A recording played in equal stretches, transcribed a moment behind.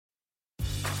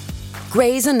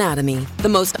Grey's Anatomy, the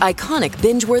most iconic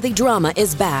binge-worthy drama,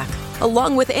 is back,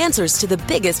 along with answers to the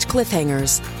biggest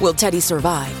cliffhangers. Will Teddy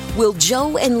survive? Will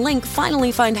Joe and Link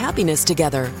finally find happiness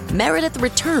together? Meredith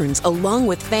returns along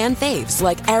with fan faves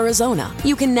like Arizona.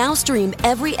 You can now stream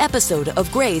every episode of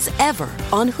Grey's ever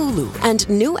on Hulu, and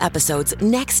new episodes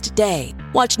next day.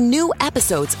 Watch new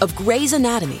episodes of Grey's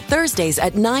Anatomy Thursdays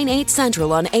at 9/8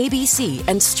 Central on ABC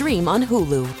and stream on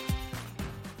Hulu.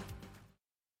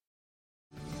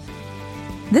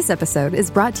 This episode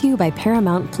is brought to you by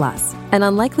Paramount Plus. An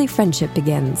unlikely friendship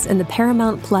begins in the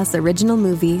Paramount Plus original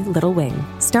movie Little Wing,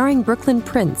 starring Brooklyn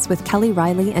Prince with Kelly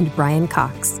Riley and Brian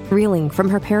Cox. Reeling from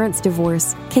her parents'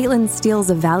 divorce, Caitlin steals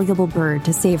a valuable bird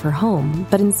to save her home,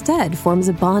 but instead forms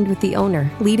a bond with the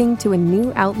owner, leading to a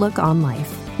new outlook on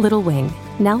life. Little Wing,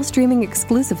 now streaming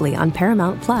exclusively on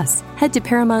Paramount Plus. Head to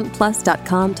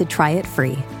ParamountPlus.com to try it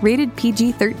free. Rated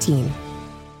PG-13.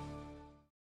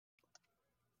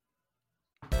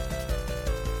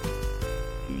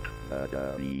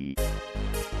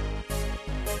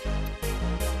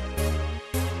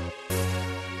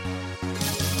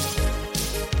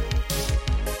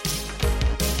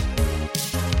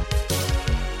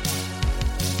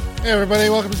 Hey everybody,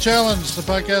 welcome to Challenge, the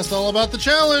podcast all about the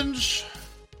challenge.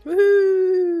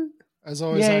 Woohoo! As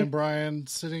always, Yay. I'm Brian,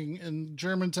 sitting in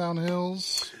Germantown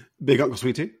Hills. Big Uncle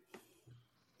Sweetie.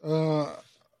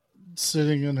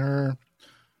 Sitting in her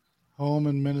home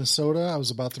in Minnesota. I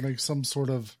was about to make some sort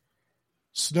of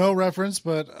snow reference,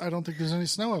 but I don't think there's any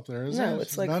snow up there, is there? No,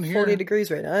 it's like None 40 here.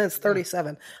 degrees right now. It's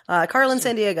 37. Carlin,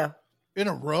 San Diego. In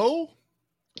a row?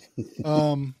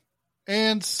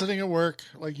 And sitting at work,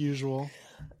 like usual.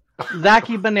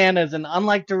 Zacky Bananas, and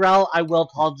unlike Darrell, I will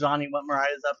tell Johnny what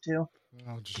Mariah's up to.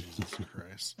 Oh, Jesus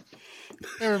Christ.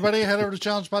 Hey, everybody, head over to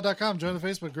challengepod.com. Join the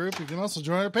Facebook group. You can also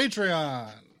join our Patreon.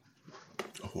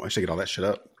 Oh, I should get all that shit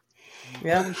up.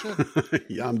 Yeah. We should.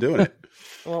 Yeah, I'm doing it.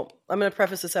 Well, I'm going to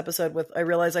preface this episode with, I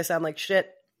realize I sound like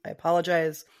shit. I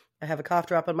apologize. I have a cough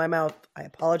drop in my mouth. I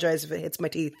apologize if it hits my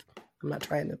teeth. I'm not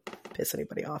trying to piss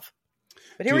anybody off.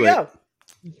 But here Too we late. go.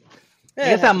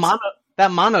 I guess that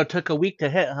mono took a week to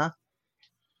hit, huh?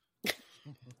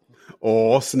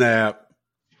 Oh, snap.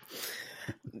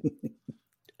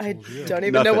 I don't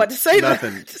even know what to say.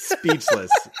 Nothing. Speechless.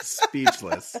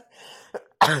 Speechless.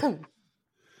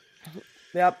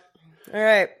 Yep. All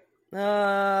right.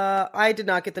 I did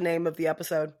not get the name of the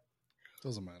episode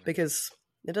Doesn't matter. because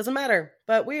it doesn't matter.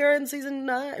 But we are in season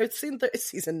 9. It's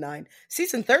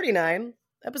season 39,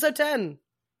 episode 10.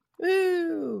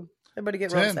 Woo! Everybody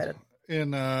get real 10. excited.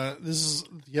 And this is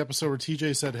the episode where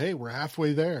TJ said, "Hey, we're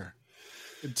halfway there."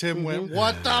 And Tim went,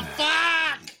 "What the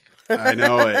fuck?" I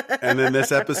know it. And then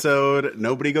this episode,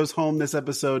 nobody goes home this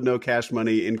episode. No cash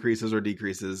money increases or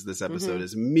decreases. This episode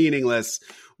is meaningless.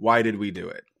 Why did we do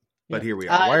it? But here we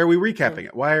are. Why are we recapping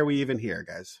it? Why are we even here,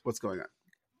 guys? What's going on?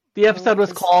 The episode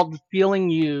was called Feeling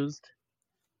Used.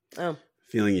 Oh,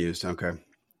 Feeling used. Okay.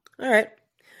 all right.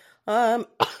 All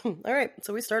right.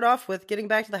 So we start off with getting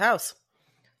back to the house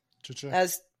Cha-cha.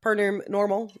 as per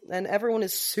normal, and everyone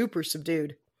is super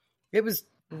subdued. It was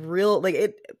real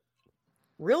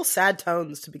sad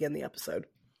tones to begin the episode.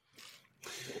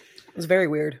 It was very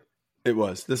weird. It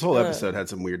was. This whole episode had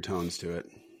some weird tones to it.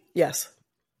 Yes.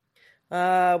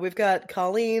 We've got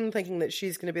Colleen thinking that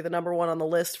she's going to be the number one on the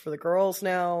list for the girls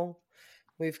now.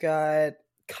 We've got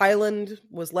Kyland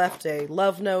was left a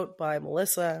love note by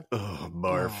Melissa. Oh,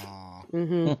 barf.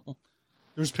 Aw.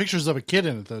 There's pictures of a kid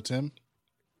in it, though, Tim.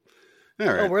 All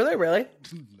right. Oh, were they really?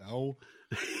 No.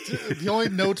 The only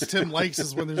notes Tim likes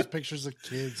is when there's pictures of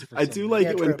kids. I do like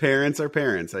it when true. parents are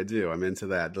parents. I do. I'm into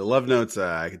that. The love notes,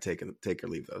 I could take or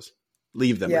leave those.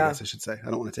 Leave them, Yeah. I guess I should say. I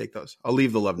don't want to take those. I'll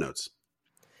leave the love notes.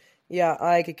 Yeah,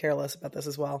 I could care less about this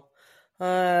as well.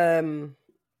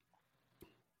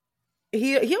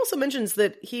 He also mentions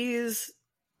that he's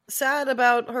sad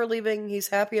about her leaving. He's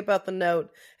happy about the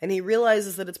note, and he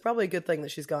realizes that it's probably a good thing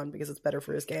that she's gone because it's better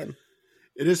for his game.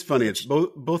 It is funny. It's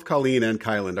both Colleen and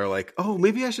Kyland are like, oh,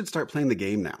 maybe I should start playing the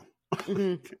game now.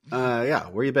 Yeah,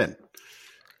 where you been?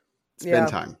 It's been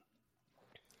time.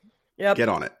 Yep. Get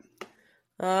on it.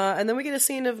 And then we get a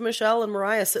scene of Michelle and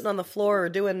Mariah sitting on the floor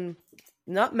doing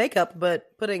not makeup,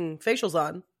 but putting facials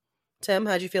on. Tim,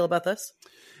 how'd you feel about this?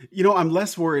 You know, I'm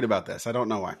less worried about this. I don't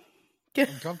know why.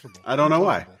 Uncomfortable. I don't know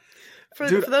why. For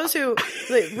Dude, those who,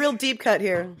 real deep cut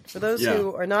here, for those Yeah.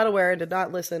 who are not aware and did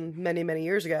not listen many, many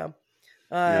years ago,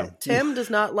 Tim does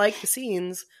not like the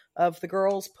scenes of the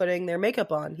girls putting their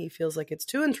makeup on. He feels like it's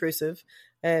too intrusive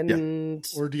and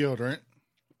Or deodorant.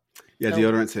 Yeah,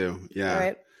 deodorant too. Yeah. all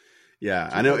right. Yeah,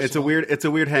 I know it's a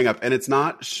weird hang up, and it's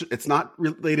not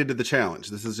related to the challenge.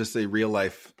 This is just a real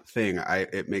life thing.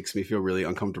 It makes me feel really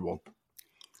uncomfortable.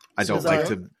 I don't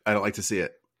like to see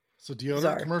it. So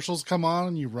deodorant commercials come on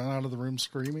and you run out of the room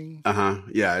screaming?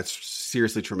 Yeah, it's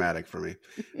seriously traumatic for me.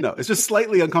 No, it's just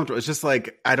slightly uncomfortable. It's just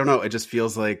like, I don't know. It just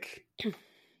feels like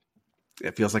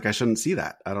I shouldn't see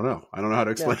that. I don't know. I don't know how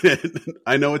to explain it.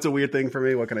 I know it's a weird thing for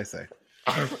me. What can I say?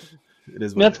 It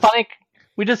is. That's funny.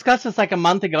 We discussed this like a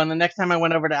month ago, and the next time I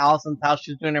went over to Allison's house,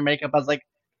 she was doing her makeup. I was like,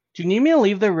 "Do you need me to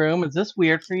leave the room? Is this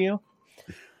weird for you?"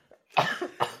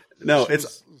 No,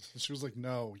 she was like,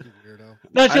 "No, you weirdo."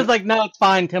 No, she was like, "No, it's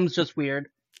fine. Tim's just weird."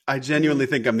 I genuinely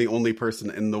think I'm the only person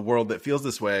in the world that feels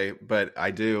this way, but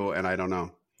I do, and I don't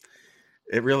know.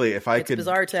 It's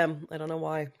bizarre, Tim. I don't know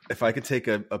why. If I could take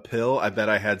a pill, I bet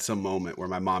I had some moment where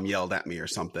my mom yelled at me or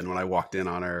something when I walked in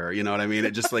on her. You know what I mean?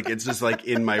 It's just like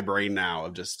in my brain now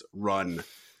of just run.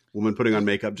 Woman putting on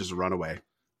makeup, just run away.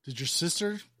 Did your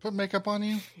sister put makeup on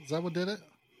you? Is that what did it?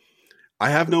 I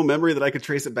have no memory that I could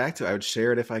trace it back to. I would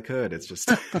share it if I could. It's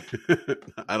just, I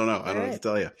don't know. I don't know what to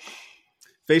tell you.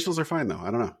 Facials are fine though.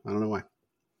 I don't know why.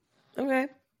 Okay.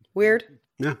 Weird.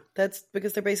 Yeah. That's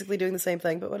because they're basically doing the same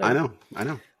thing, but whatever. I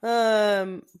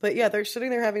know. But yeah, they're sitting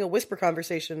there having a whisper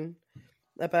conversation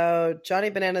about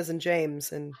Johnny Bananas and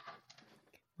James, and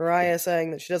Mariah saying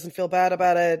that she doesn't feel bad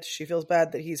about it. She feels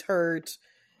bad that he's hurt,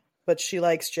 but she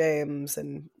likes James,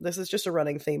 and this is just a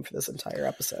running theme for this entire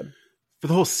episode. For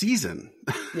the whole season.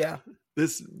 Yeah.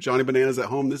 This Johnny Bananas at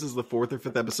Home, this is the 4th or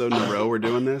 5th episode in a row we're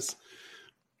doing this.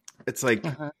 It's like,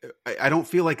 I don't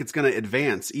feel like it's going to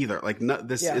advance either. Like,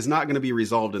 this is not going to be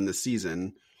resolved in this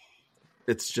season.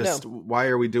 It's just, why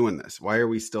are we doing this? Why are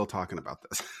we still talking about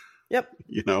this? Yep.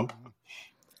 You know?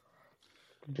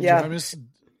 Yeah.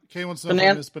 Kay wants to know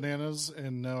if I miss Bananas,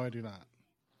 and no, I do not.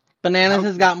 Bananas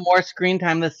has got more screen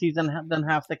time this season than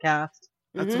half the cast.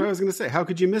 That's what I was going to say. How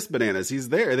could you miss Bananas? He's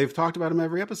there. They've talked about him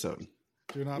every episode.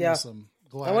 Do not miss him.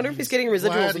 I wonder if he's getting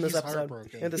residuals in this episode.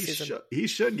 He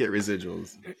should get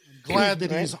residuals. Glad that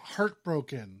he's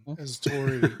heartbroken as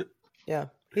Tori. Yeah.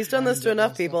 He's done this to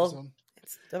enough people. Episode.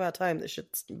 It's about time this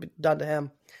shit's done to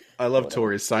him. I love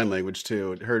Tori's sign language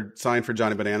too. Her sign for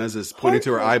Johnny Bananas is pointing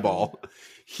to her eyeball.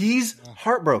 He's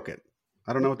heartbroken.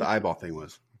 I don't know what the eyeball thing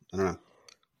was. I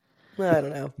don't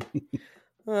know.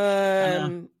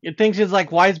 You think she's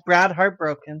like, why is Brad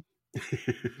heartbroken?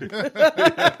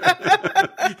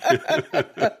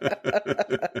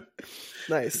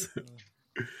 Nice.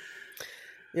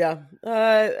 Yeah.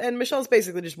 And Michelle's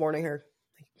basically just warning her.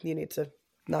 You need to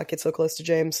not get so close to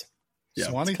James. Yeah.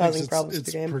 Swanee thinks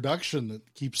it's production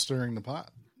that keeps stirring the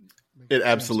pot. It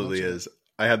absolutely is.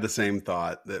 I had the same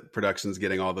thought that production's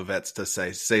getting all the vets to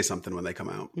say something when they come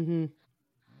out. Mm-hmm.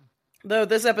 Though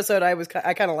this episode, I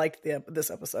kind of liked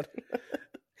this episode.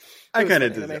 I kind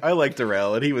of did. I liked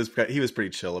Darrell, and he was pretty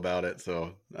chill about it.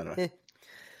 So I don't know.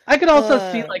 I could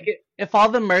also see like if all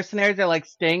the mercenaries are like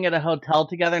staying at a hotel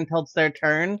together until it's their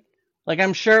turn. Like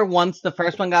I'm sure once the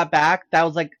first one got back, that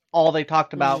was like all they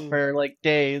talked about for like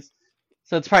days.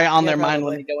 So it's probably on their mind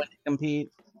when they go in to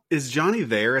compete. Is Johnny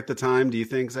there at the time? Do you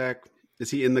think, Zach?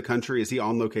 Is he in the country? Is he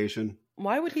on location?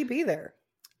 Why would he be there?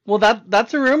 Well,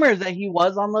 that's a rumor is that he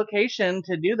was on location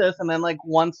to do this, and then like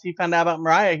once he found out about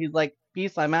Mariah, he's like,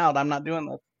 "Peace, I'm out. I'm not doing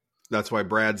this." That's why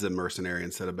Brad's a mercenary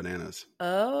instead of Bananas.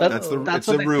 Oh, that's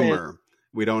a rumor.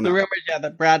 We don't know. The rumor is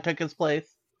that Brad took his place.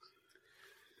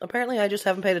 Apparently, I just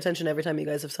haven't paid attention every time you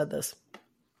guys have said this.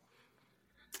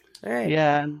 All right.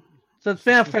 Yeah. So it's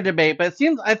been up for debate, but it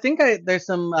seems there's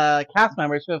some cast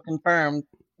members who have confirmed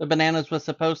the Bananas was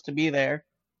supposed to be there.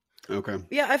 Okay.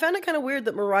 Yeah, I found it kind of weird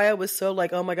that Mariah was so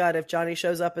like, oh my god, if Johnny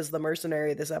shows up as the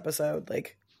mercenary this episode,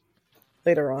 like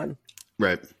later on.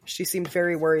 Right. She seemed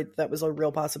very worried that was a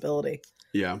real possibility.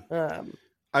 Yeah.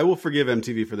 I will forgive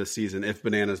MTV for this season if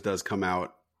Bananas does come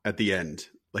out at the end,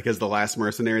 like as the last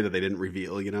mercenary that they didn't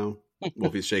reveal, you know?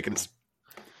 Wolfie's shaking. It's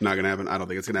not going to happen. I don't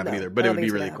think it's going to happen either, but it would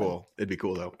be really cool. It'd be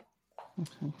cool though.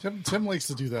 Tim likes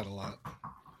to do that a lot.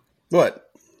 What?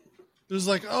 There's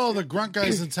like, oh, the grunt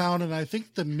guy's in town, and I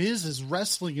think the Miz is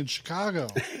wrestling in Chicago.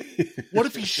 What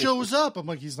if he shows up? I'm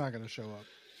like, he's not going to show up.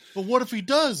 But what if he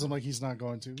does? I'm like, he's not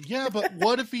going to. Yeah, but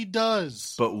what if he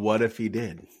does? But what if he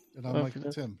did? And I'm like,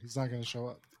 Tim, he's not going to show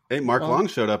up. Hey, Mark Long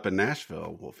showed up in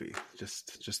Nashville, Wolfie.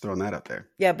 Just throwing that out there.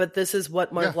 Yeah, but this is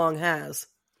what Mark Long has.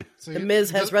 So the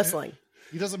Miz has wrestling.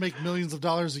 He doesn't make millions of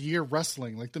dollars a year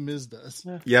wrestling like the Miz does.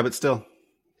 Yeah, but still.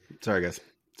 Sorry, guys.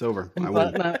 It's over. I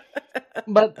won.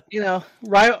 But, you know,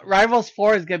 Rivals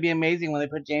 4 is going to be amazing when they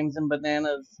put James and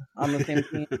Bananas on the same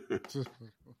team.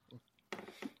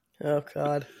 Oh,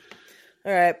 God.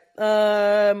 All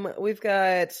right. We've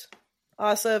got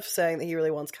Asif saying that he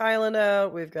really wants Kylan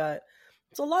out. We've got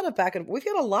a lot of we've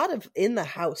got a lot of in the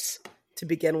house to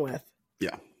begin with.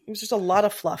 Yeah. It was just a lot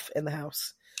of fluff in the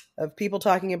house of people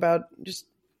talking about just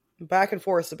back and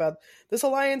forth about this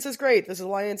alliance is great. This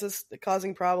alliance is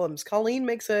causing problems. Colleen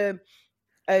makes a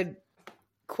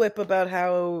quip about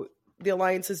how the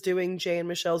alliance is doing Jay and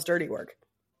Michelle's dirty work.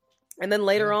 And then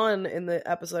later on in the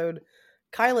episode,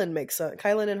 Kylan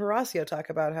and Horacio talk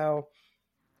about how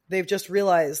they've just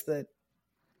realized that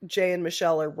Jay and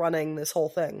Michelle are running this whole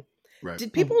thing. Right.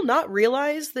 Did people not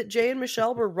realize that Jay and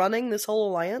Michelle were running this whole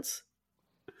alliance?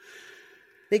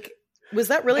 Was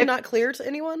that really not clear to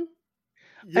anyone?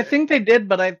 I think they did,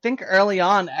 but I think early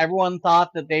on everyone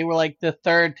thought that they were like the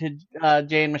third to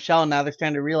Jay and Michelle, and now they're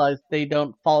starting to realize they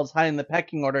don't fall as high in the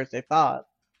pecking order as they thought.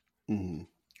 Mm-hmm.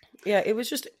 Yeah, it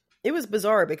was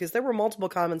bizarre because there were multiple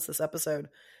comments this episode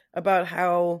about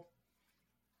how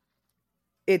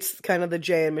it's kind of the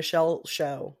Jay and Michelle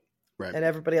show, right? And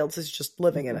everybody else is just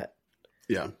living in it.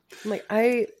 Yeah, I'm like,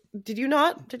 did you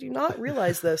not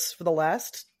realize this for the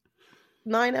last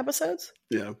 9 episodes?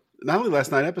 Yeah, not only the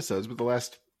last 9 episodes, but the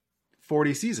last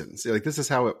 40 seasons. Like this is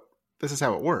how it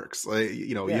works. Like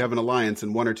you have an alliance,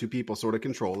 and 1 or 2 people sort of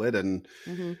control it, and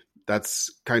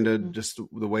that's kind of just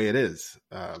the way it is.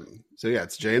 So yeah,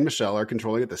 it's Jay and Michelle are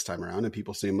controlling it this time around, and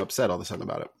people seem upset all of a sudden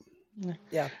about it.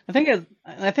 Yeah, I think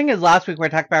it was last week we were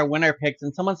talking about our winner picks,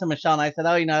 and someone said Michelle, and I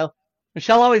said,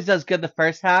 Michelle always does good the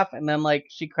first half, and then like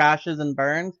she crashes and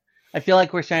burns. I feel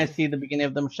like we're starting to see the beginning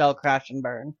of the Michelle crash and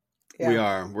burn. Yeah. We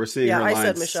are. We're seeing her I lines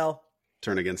said Michelle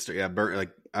turn against her. Yeah,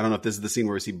 like I don't know if this is the scene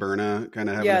where we see Berna kind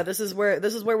of have. Yeah, this is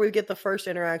where we get the first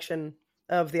interaction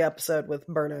of the episode with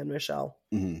Berna and Michelle,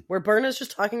 where Berna's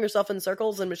just talking herself in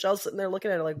circles, and Michelle's sitting there looking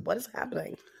at her like, "What is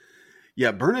happening?"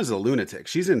 Yeah, Berna's a lunatic.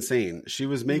 She's insane. She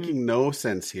was making no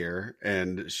sense here,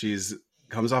 and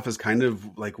comes off as kind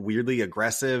of like weirdly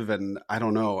aggressive, and I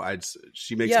don't know.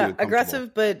 She makes me uncomfortable.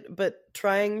 Aggressive, but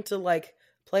trying to like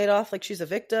play it off like she's a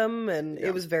victim, and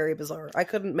it was very bizarre. I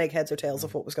couldn't make heads or tails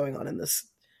of what was going on in this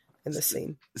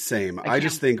scene. Same. I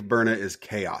just think Berna is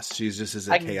chaos. She's just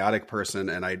a chaotic person,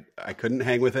 and I couldn't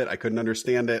hang with it. I couldn't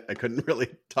understand it. I couldn't really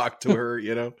talk to her.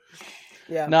 Yeah.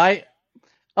 No,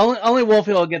 only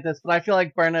Wolfie will get this, but I feel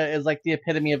like Berna is like the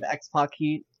epitome of X-Pac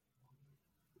heat.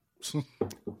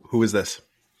 Who is this?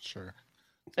 Sure.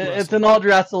 It's an old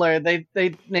wrestler. They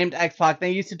named X-Pac.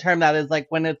 They used to term that as like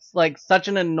when it's like such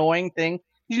an annoying thing.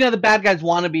 The bad guys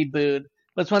want to be booed,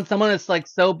 but it's when someone is like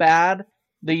so bad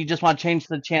that you just want to change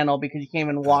the channel because you can't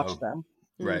even watch them.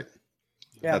 Right.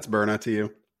 Yeah. That's Berna to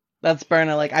you? That's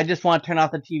Berna. Like I just want to turn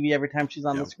off the TV every time she's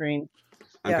on the screen.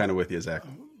 I'm kind of with you, Zach.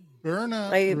 Berna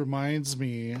reminds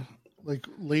me, like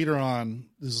later on,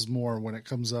 this is more when it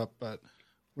comes up, but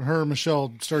when her and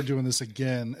Michelle started doing this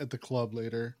again at the club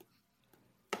later,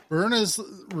 Berna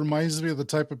reminds me of the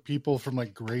type of people from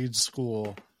like grade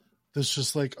school that's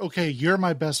just like, okay, you're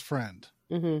my best friend.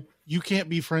 Mm-hmm. You can't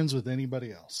be friends with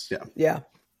anybody else. Yeah. Yeah.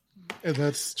 And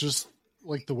that's just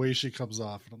like the way she comes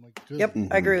off. And I'm like, good. Yep,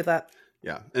 I agree with that.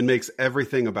 Yeah, and makes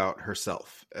everything about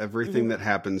herself. Everything that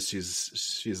happens,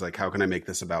 she's like, how can I make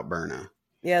this about Berna?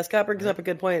 Yeah, Scott brings up a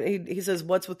good point. He says,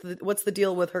 what's the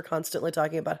deal with her constantly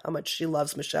talking about how much she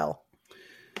loves Michelle?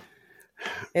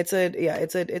 They have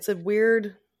a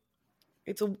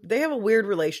weird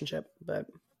relationship, but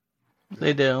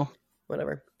they do.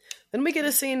 Whatever. Then we get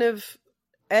a scene of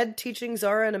Ed teaching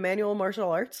Zara and Emmanuel martial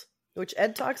arts, which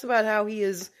Ed talks about how he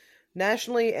is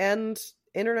nationally and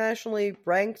internationally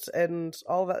ranked and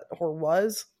all that, or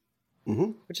was,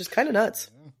 which is kind of nuts.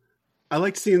 I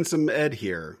liked seeing some Ed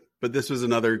here, but this was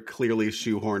another clearly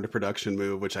shoehorned production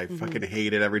move, which I fucking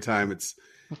hated every time. It's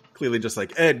clearly just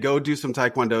like, Ed, go do some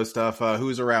Taekwondo stuff.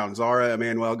 Who's around? Zara,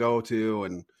 Emmanuel, go to.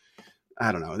 And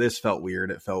I don't know. This felt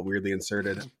weird. It felt weirdly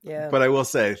inserted. Yeah. But I will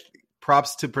say,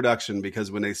 props to production,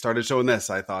 because when they started showing this,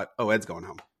 I thought, oh, Ed's going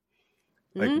home.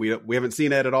 Like we haven't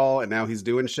seen Ed at all, and now he's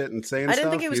doing shit and saying stuff. I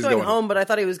didn't think he was going home, but I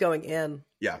thought he was going in.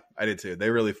 Yeah, I did too. They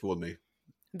really fooled me.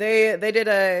 They did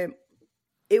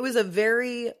it was a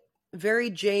very,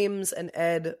 very James and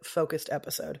Ed focused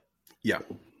episode. Yeah.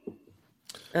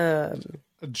 A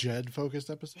Jed focused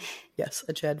episode? Yes,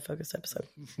 a Jed focused episode.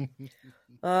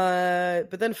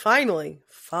 But then finally,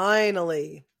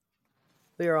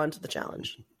 we are on to the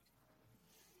challenge.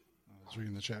 I was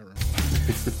reading the chat room.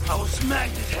 I will smack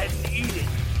his head and eat it.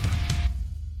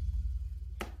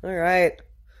 All right.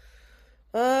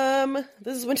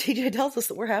 This is when TJ tells us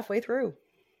that we're halfway through.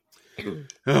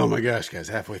 Oh my gosh, guys,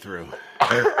 halfway through.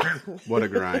 What a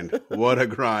grind. What a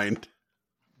grind.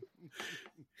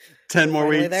 10 more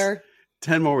weeks. There.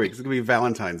 10 more weeks. It's going to be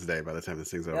Valentine's Day by the time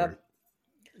this thing's over.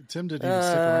 Tim didn't even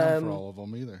stick around for all of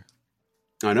them either.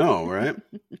 I know, right?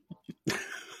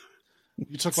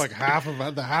 You took like half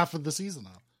of the season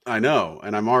off. I know,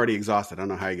 and I'm already exhausted. I don't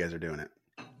know how you guys are doing it.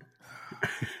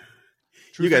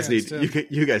 True you guys fans, need Tim.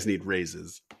 you guys need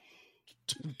raises.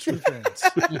 True fans.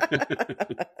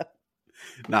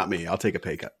 Not me. I'll take a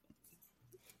pay cut.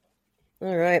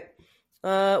 All right.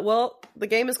 Well, the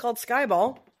game is called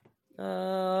Skyball.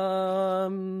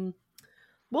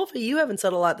 Wolfie, you haven't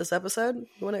said a lot this episode.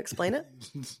 You want to explain it?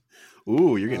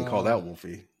 Ooh, you're getting called out,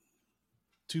 Wolfie.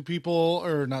 Two people,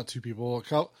 or not two people.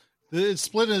 It's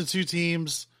split into two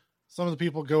teams. Some of the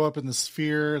people go up in the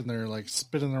sphere and they're like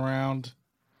spinning around.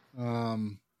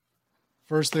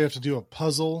 First, they have to do a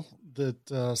puzzle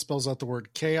that spells out the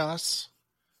word chaos.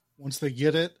 Once they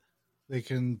get it, they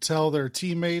can tell their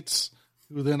teammates,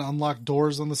 who then unlock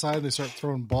doors on the side. They start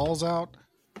throwing balls out.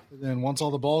 And then once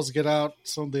all the balls get out,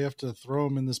 they have to throw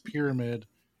them in this pyramid.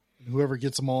 And whoever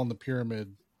gets them all in the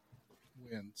pyramid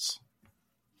wins.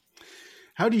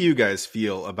 How do you guys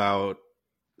feel about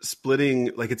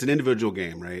splitting, like it's an individual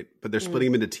game, right? But they're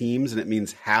splitting them into teams, and it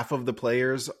means half of the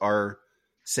players are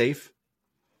safe.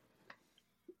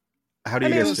 How do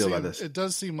you guys feel about this? It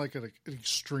does seem like an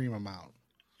extreme amount.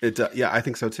 Yeah, I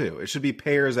think so too. It should be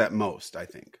pairs at most, I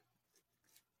think.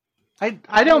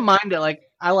 I don't mind it. Like,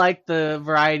 I like the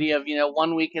variety of,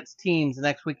 1 week it's teams, the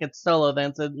next week it's solo, then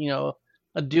it's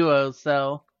a duo.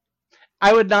 So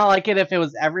I would not like it if it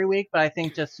was every week, but I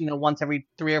think just, once every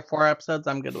 3 or 4 episodes,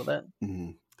 I'm good with it.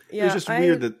 Mm-hmm. Yeah, it was just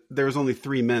weird that there was only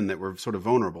 3 men that were sort of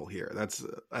vulnerable here. That's,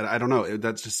 I don't know.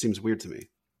 That just seems weird to me.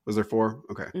 Was there 4?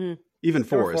 Okay. Even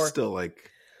 4 is still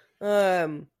like.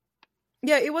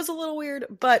 Yeah, it was a little weird,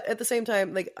 but at the same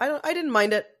time, like I didn't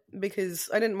mind it because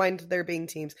I didn't mind there being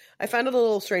teams. I found it a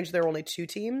little strange there were only 2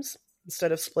 teams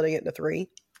instead of splitting it into 3.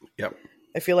 Yep.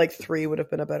 I feel like 3 would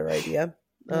have been a better idea.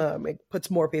 It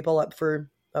puts more people up for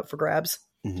grabs.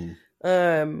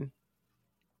 Mm-hmm.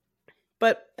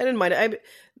 But I didn't mind it,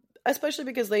 especially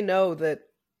because they know that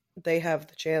they have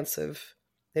the chance of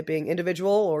it being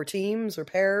individual or teams or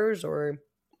pairs. Or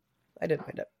I didn't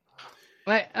mind it.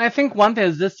 I think one thing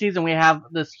is this season we have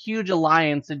this huge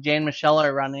alliance that Jay and Michelle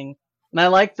are running. And I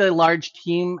like the large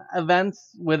team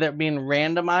events with it being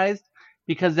randomized,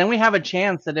 because then we have a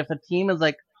chance that if a team is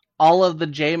like all of the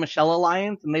Jay and Michelle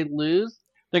alliance and they lose,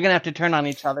 they're going to have to turn on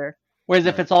each other. Whereas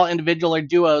if it's all individual or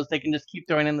duos, they can just keep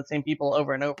throwing in the same people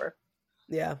over and over.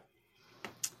 Yeah.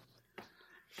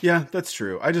 Yeah, that's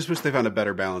true. I just wish they found a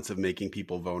better balance of making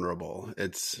people vulnerable.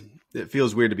 It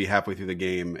feels weird to be halfway through the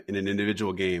game in an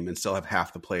individual game and still have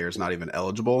half the players not even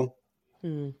eligible.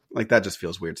 Like that just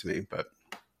feels weird to me, but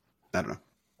I don't know.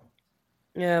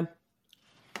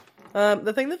 Yeah.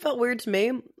 The thing that felt weird to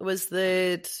me was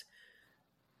that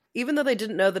even though they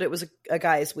didn't know that it was a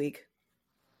guys' week,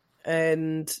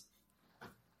 and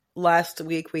last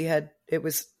week it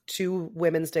was 2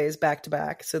 women's days back to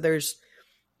back, so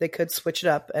they could switch it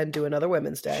up and do another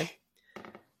Women's Day.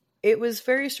 It was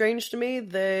very strange to me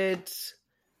that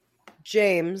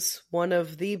James, one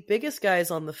of the biggest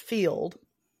guys on the field,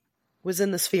 was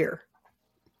in the sphere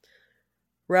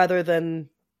rather than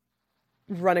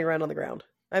running around on the ground.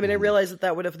 I mean, I realized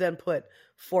that would have then put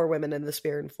 4 women in the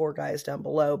sphere and 4 guys down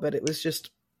below, but it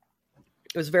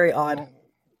was very odd. Well,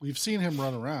 we've seen him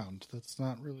run around. That's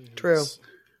not really his True.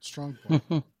 strong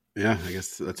point. Yeah, I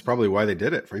guess that's probably why they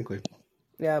did it, frankly.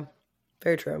 Yeah,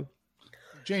 very true.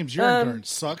 James, your endurance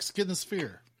sucks. Get in the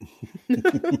sphere.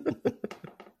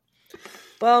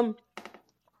 Well,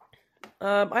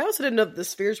 I also didn't know that the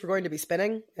spheres were going to be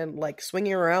spinning and like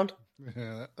swinging around.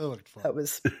 Yeah, that looked fun. That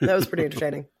was pretty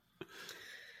entertaining.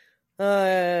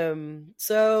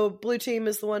 So blue team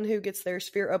is the one who gets their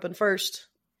sphere open first,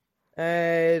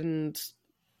 and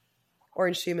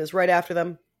orange team is right after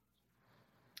them.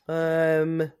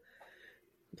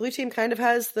 Blue team kind of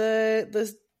has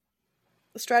the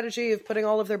strategy of putting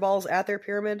all of their balls at their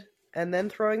pyramid and then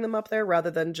throwing them up there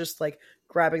rather than just like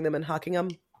grabbing them and hucking them,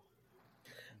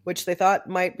 which they thought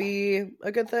might be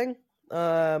a good thing.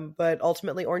 But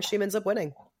ultimately orange team ends up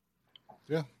winning.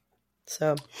 Yeah.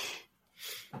 So.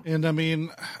 And I mean,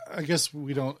 I guess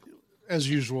we don't, as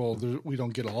usual, we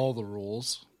don't get all the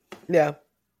rules. Yeah.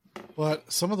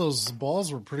 But some of those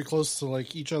balls were pretty close to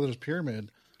like each other's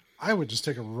pyramid. I would just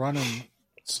take a run and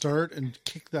start and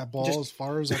kick that ball as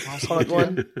far as I possibly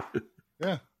can.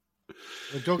 Yeah.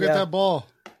 Like, go get that ball.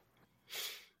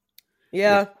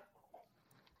 Yeah.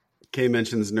 Kay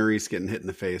mentions Nerys getting hit in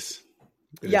the face.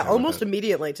 Yeah, almost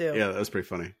immediately too. Yeah, that was pretty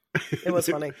funny. It was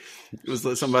funny. It was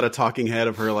something about a talking head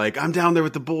of her like, I'm down there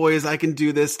with the boys, I can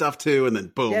do this stuff too, and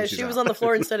then boom. Yeah, she was on the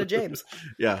floor instead of James.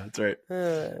 Yeah, that's right.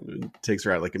 It takes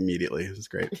her out like immediately. It was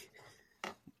great.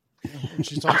 And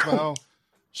she talks about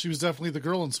She was definitely the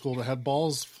girl in school that had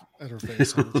balls at her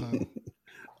face all the time.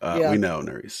 We know,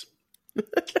 Nerys.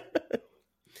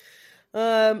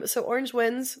 So Orange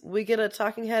wins. We get a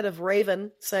talking head of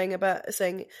Raven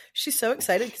saying she's so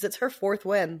excited because it's her 4th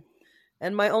win.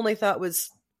 And my only thought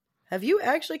was, have you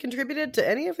actually contributed to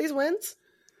any of these wins?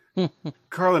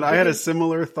 Carlin, I had a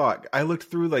similar thought. I looked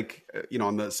through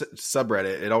on the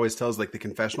subreddit, it always tells the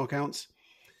confessional counts.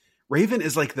 Raven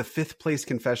is the 5th place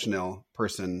confessional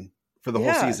person for the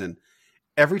whole season.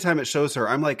 Every time it shows her,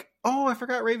 I'm like, oh, I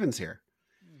forgot Raven's here.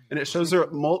 And it shows her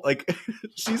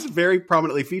she's very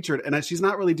prominently featured, and she's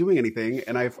not really doing anything.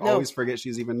 And I always forget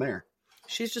she's even there.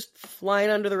 She's just flying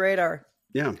under the radar.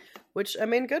 Yeah. Which, I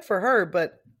mean, good for her,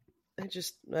 but I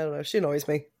don't know. She annoys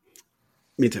me.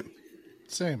 Me too.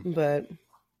 Same. But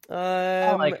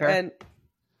I like her. And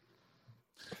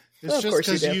it's just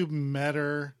because you met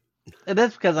her. It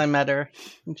is because I met her.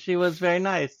 And she was very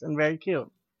nice and very cute.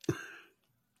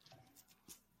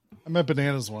 I met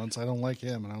Bananas once. I don't like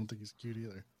him, and I don't think he's cute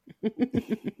either.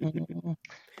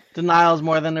 Denial's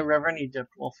more than a river in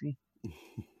Egypt, Wolfie.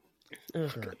 Oh,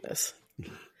 goodness.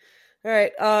 All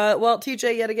right. Well,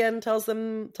 TJ yet again tells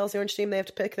the Orange team they have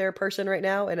to pick their person right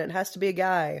now, and it has to be a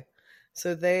guy.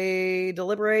 So they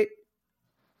deliberate.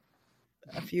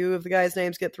 A few of the guys'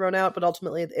 names get thrown out, but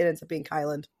ultimately it ends up being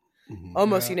Kyland.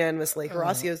 Almost unanimously.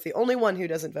 Horacio's the only one who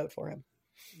doesn't vote for him.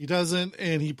 He doesn't,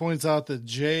 and he points out that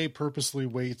Jay purposely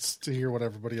waits to hear what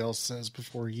everybody else says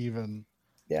before he even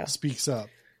speaks up.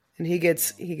 And he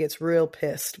gets real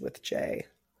pissed with Jay,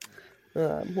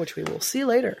 which we will see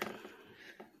later.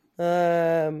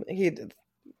 He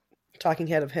talking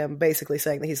head of him basically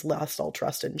saying that he's lost all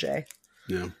trust in Jay.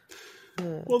 Yeah.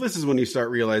 Well, this is when you start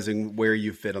realizing where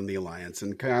you fit on the alliance,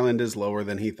 and Kyland is lower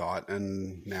than he thought,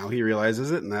 and now he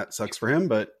realizes it, and that sucks for him,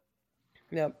 but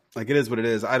it is what it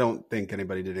is. I don't think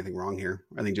anybody did anything wrong here.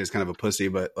 I think Jay's kind of a pussy,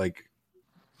 but what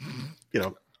are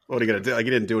you gonna do? He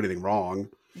didn't do anything wrong.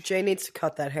 Jay needs to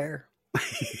cut that hair.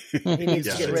 He needs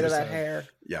to get rid of that hair.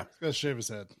 Yeah. He's got to shave his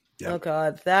head. Yeah. Oh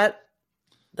God, that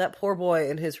poor boy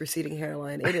and his receding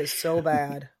hairline. It is so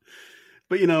bad.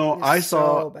 But I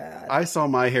saw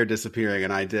my hair disappearing,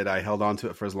 and I held on to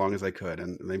it for as long as I could,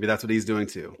 and maybe that's what he's doing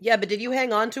too. Yeah, but did you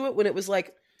hang on to it when it was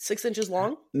 6 inches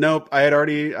long? Nope, I had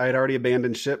already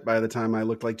abandoned ship by the time I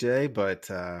looked like Jay, but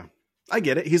I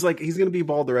get it. He's going to be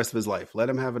bald the rest of his life. Let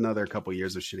him have another couple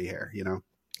years of shitty hair,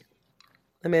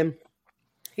 I mean,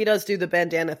 he does do the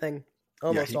bandana thing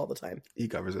almost all the time. He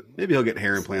covers it. Maybe he'll get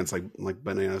hair implants like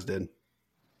Bananas did.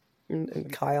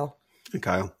 And Kyle.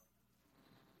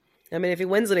 I mean, if he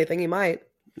wins anything, he might.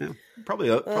 Yeah, probably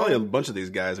a bunch of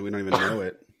these guys, and we don't even know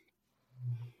it.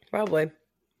 Probably.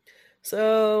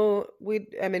 So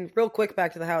real quick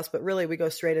back to the house, but really we go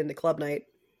straight into club night.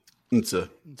 Kylan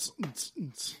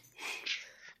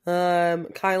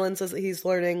says that he's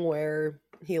learning where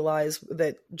he lies,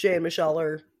 that Jay and Michelle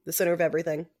are the center of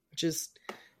everything, which is,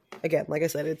 again, like I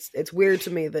said, it's weird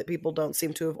to me that people don't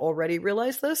seem to have already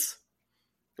realized this,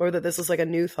 or that this is a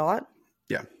new thought.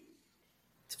 Yeah.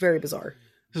 It's very bizarre.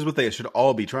 This is what they should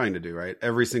all be trying to do, right?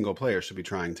 Every single player should be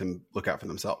trying to look out for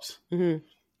themselves. Mm-hmm.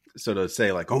 So to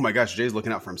say oh my gosh, Jay's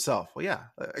looking out for himself. Well, yeah,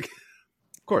 of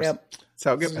course. Yep.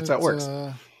 That's how it works.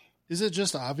 Is it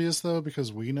just obvious though,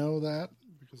 because we know that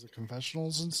because of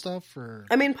confessionals and stuff? Or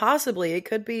I mean, possibly it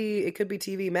could be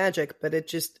TV magic, but it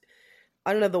just,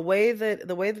 I don't know, the way that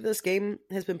this game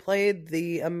has been played,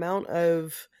 the amount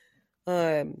of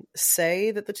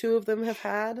say that the two of them have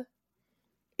had.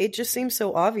 It just seems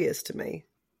so obvious to me.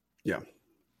 Yeah.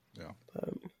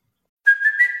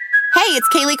 Hey, it's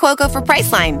Kaylee Cuoco for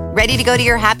Priceline. Ready to go to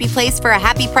your happy place for a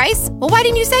happy price? Well, why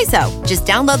didn't you say so? Just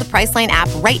download the Priceline app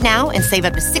right now and save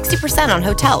up to 60% on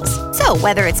hotels. So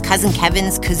whether it's Cousin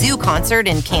Kevin's Kazoo Concert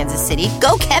in Kansas City,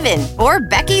 go Kevin, or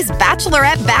Becky's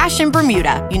Bachelorette Bash in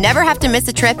Bermuda, you never have to miss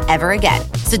a trip ever again.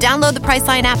 So download the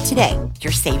Priceline app today.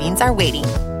 Your savings are waiting.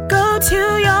 Go to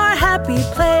your happy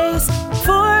place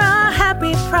for a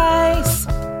happy price.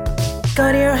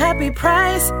 Go to your happy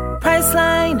price,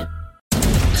 Priceline.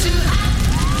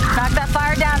 Knock that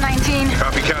fire down, 19.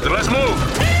 Copy, Captain. Let's move.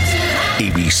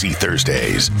 ABC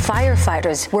Thursdays.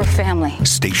 Firefighters, we're family.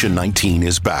 Station 19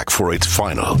 is back for its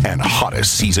final and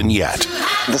hottest season yet.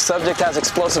 The subject has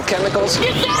explosive chemicals.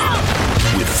 Get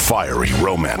down! With fiery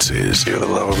romances. You're the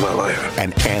love of my life.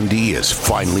 And Andy is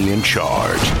finally in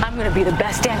charge. I'm going to be the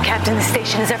best damn captain the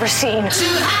station has ever seen.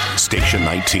 Station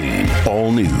 19.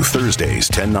 All new Thursdays,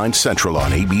 10/9 Central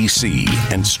on ABC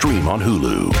and stream on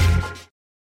Hulu.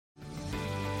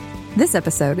 This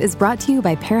episode is brought to you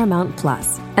by Paramount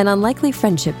Plus. An unlikely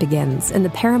friendship begins in the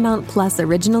Paramount Plus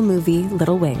original movie,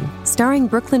 Little Wing, starring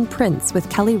Brooklyn Prince with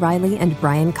Kelly Riley and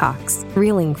Brian Cox.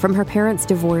 Reeling from her parents'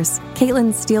 divorce,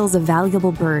 Caitlin steals a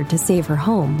valuable bird to save her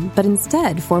home, but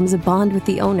instead forms a bond with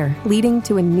the owner, leading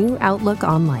to a new outlook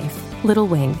on life. Little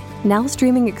Wing, now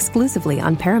streaming exclusively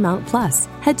on Paramount Plus.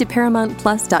 Head to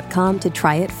ParamountPlus.com to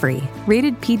try it free.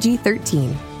 Rated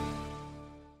PG-13.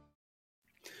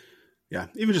 Yeah,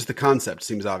 even just the concept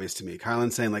seems obvious to me.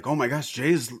 Kylan saying like, oh my gosh,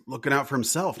 Jay's looking out for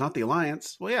himself, not the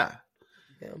Alliance. Well, yeah.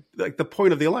 Like the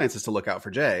point of the Alliance is to look out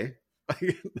for Jay.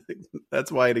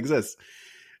 That's why it exists.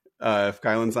 If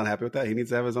Kylan's not happy with that, he needs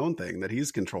to have his own thing that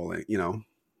he's controlling,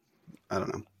 I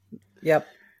don't know. Yep.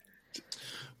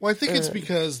 Well, I think it's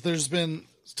because there's been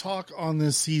talk on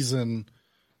this season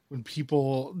when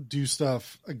people do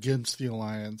stuff against the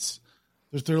Alliance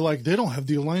that they're like, they don't have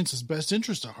the Alliance's best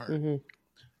interest at heart. Mm-hmm.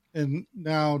 And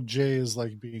now Jay is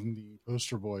like being the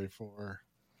poster boy for,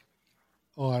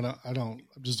 I'm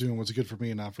just doing what's good for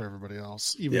me and not for everybody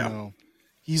else. Even though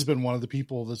he's been one of the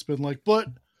people that's been like, but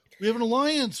we have an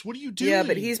alliance. What are you doing? Yeah,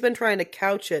 but he's been trying to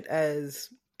couch it as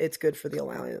it's good for the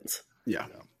Alliance. Yeah.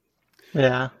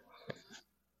 Yeah.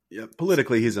 Yeah.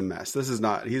 Politically, he's a mess. He's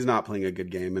not playing a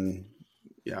good game. And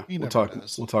we'll talk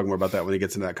more about that when he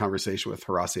gets into that conversation with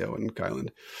Horacio and Kylan.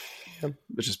 Yep.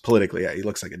 But just politically, he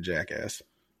looks like a jackass.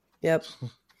 Yep.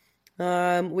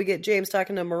 We get James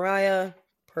talking to Mariah,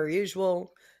 per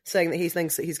usual, saying that he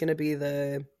thinks that he's going to be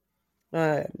the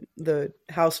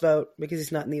House vote because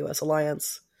he's not in the U.S.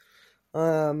 Alliance.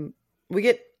 We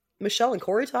get Michelle and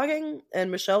Corey talking,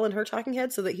 and Michelle and her talking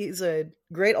head so that he's a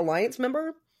great Alliance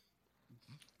member.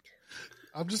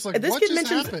 I'm just like, what just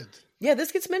happened? Yeah,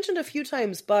 this gets mentioned a few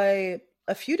times by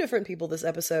a few different people this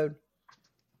episode.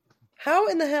 How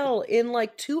in the hell, in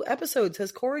like 2 episodes,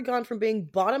 has Corey gone from being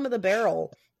bottom of the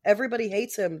barrel, everybody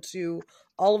hates him, to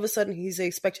all of a sudden he's a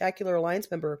spectacular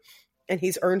Alliance member and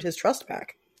he's earned his trust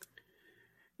back?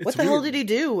 What the hell did he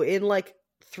do in like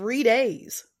 3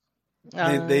 days?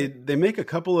 They make a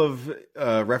couple of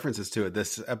references to it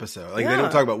this episode. Like they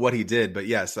don't talk about what he did, but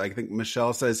yes, I think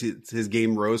Michelle says his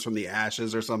game rose from the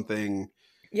ashes or something.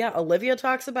 Yeah, Olivia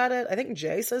talks about it. I think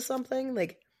Jay says something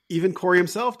like. Even Corey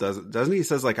himself doesn't he? He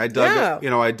says like I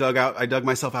dug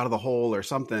myself out of the hole or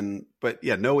something. But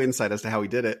yeah, no insight as to how he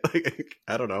did it. Like,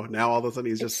 I don't know. Now all of a sudden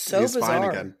he's fine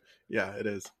again. Yeah, it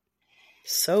is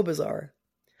so bizarre.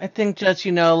 I think just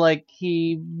like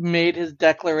he made his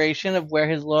declaration of where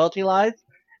his loyalty lies,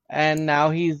 and now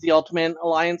he's the ultimate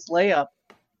Alliance layup.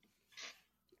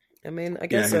 I mean, I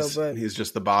guess so, but he's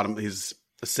just the bottom. He's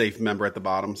a safe member at the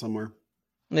bottom somewhere.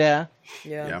 Yeah,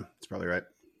 that's probably right.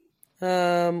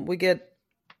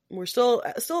 We're still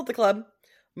at the club.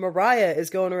 Mariah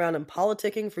is going around and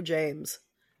politicking for James.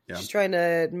 Yeah. She's trying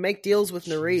to make deals with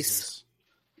Nerys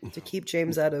to keep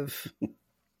James out of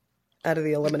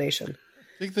the elimination.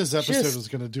 I think this episode is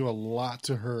going to do a lot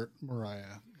to hurt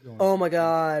Mariah. Oh my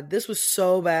God. This was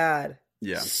so bad.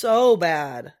 Yeah. So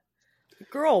bad.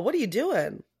 Girl, what are you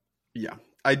doing? Yeah.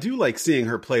 I do like seeing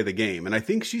her play the game, and I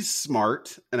think she's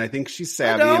smart, and I think she's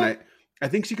savvy, and I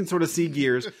think she can sort of see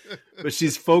gears, but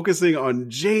she's focusing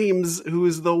on James, who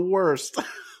is the worst.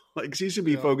 Like she should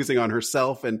be focusing on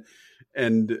herself and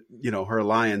her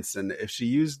Alliance. And if she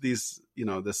used these,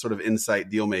 this sort of insight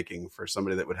deal making for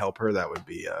somebody that would help her, that would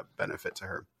be a benefit to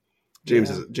her. James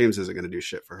isn't going to do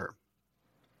shit for her.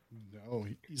 No,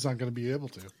 he's not going to be able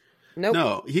to. Nope.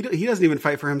 No, he doesn't even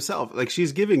fight for himself. Like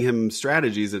she's giving him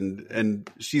strategies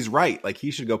and she's right. Like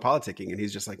he should go politicking, and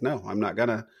he's just like, no, I'm not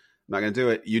gonna do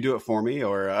it. You do it for me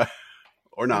or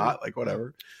not, like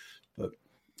whatever. But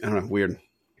I don't know. Weird.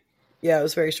 Yeah, it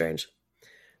was very strange.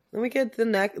 Then we get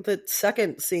the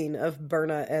second scene of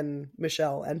Berna and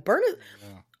Michelle. And Berna,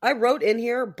 I wrote in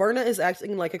here, Berna is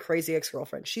acting like a crazy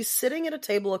ex-girlfriend. She's sitting at a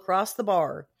table across the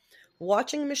bar,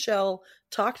 watching Michelle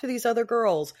talk to these other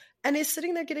girls, and is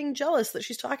sitting there getting jealous that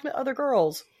she's talking to other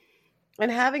girls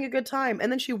and having a good time.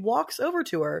 And then she walks over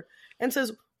to her and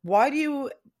says, why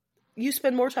do you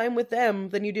spend more time with them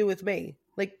than you do with me?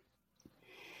 Like,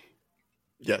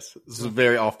 yes, this is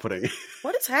very off-putting.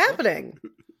 What is happening?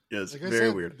 Yes, like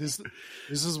very weird. This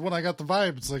is when I got the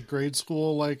vibe. It's like grade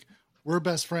school, like we're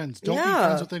best friends. Don't be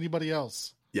friends with anybody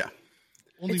else. Yeah.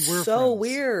 Only it's we're so friends.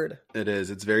 Weird. It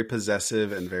is. It's very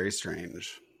possessive and very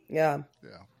strange. Yeah.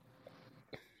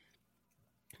 Yeah.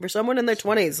 For someone in their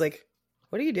 20s, like,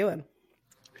 what are you doing?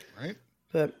 Right?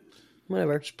 But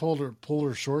whatever. She pulled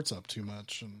her shorts up too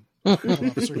much and off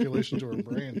circulation to her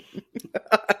brain.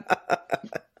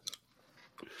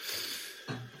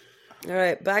 All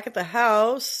right, back at the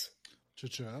house.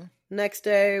 Cha-cha. Next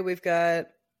day, we've got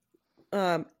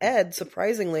Ed,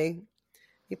 surprisingly,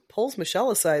 he pulls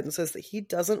Michelle aside and says that he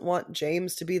doesn't want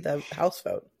James to be the house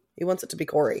vote. He wants it to be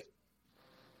Corey.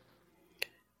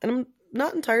 And I'm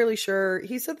not entirely sure.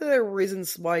 He said that there were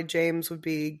reasons why James would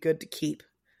be good to keep.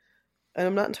 And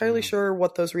I'm not entirely sure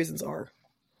what those reasons are.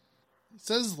 It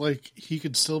says, like, he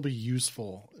could still be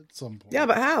useful at some point. Yeah,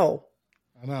 but how?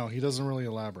 I know. He doesn't really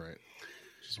elaborate,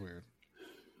 which is weird.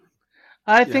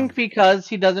 I think because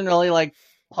he doesn't really like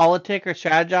politic or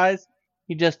strategize,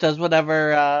 he just does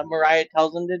whatever Mariah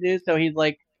tells him to do. So he's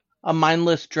like a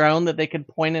mindless drone that they could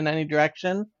point in any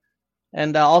direction.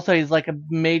 And also he's like a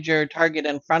major target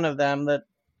in front of them that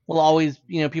will always,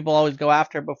 people always go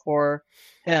after before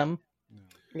him.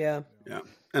 Yeah. Yeah.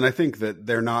 And I think that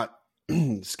they're not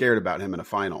scared about him in a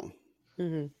final.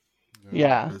 Mm-hmm.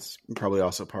 Yeah. That's probably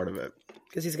also part of it.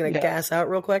 Because he's going to gas out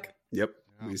real quick? Yep.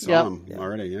 We saw him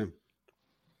already,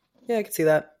 Yeah, I can see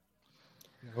that.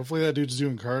 Yeah, hopefully that dude's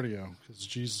doing cardio, because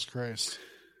Jesus Christ.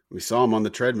 We saw him on the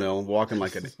treadmill walking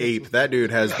like an ape. That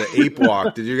dude has the ape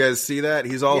walk. Did you guys see that?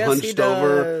 He's all hunched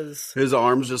over. His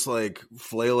arms just like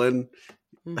flailing.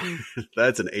 Mm-hmm.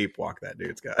 That's an ape walk that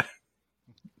dude's got.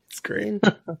 It's great.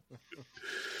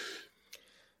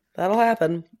 That'll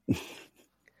happen. He's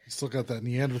still got that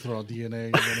Neanderthal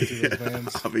DNA running through those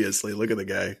veins. Obviously. Look at the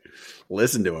guy.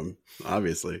 Listen to him.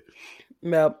 Obviously.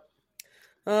 Yep.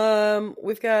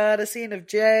 We've got a scene of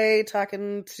Jay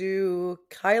talking to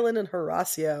Kylan and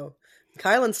Horacio.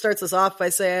 Kylan starts us off by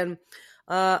saying,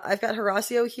 I've got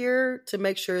Horacio here to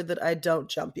make sure that I don't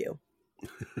jump you.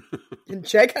 And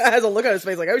Jay has a look on his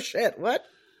face like, oh shit, what?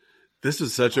 This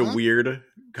was such a weird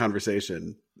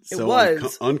conversation. So it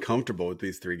was uncomfortable with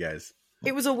these three guys.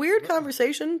 It was a weird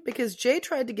conversation because Jay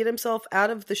tried to get himself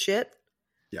out of the shit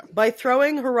by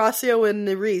throwing Horacio and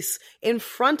Nerys in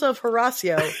front of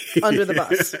Horacio under the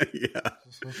bus. Yeah.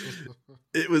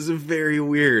 It was very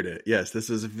weird. Yes, this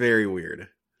was very weird.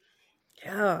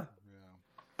 Yeah.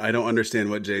 I don't understand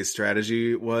what Jay's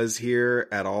strategy was here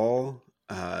at all.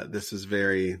 This was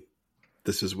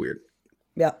weird.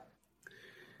 Yep.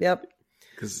 Yep.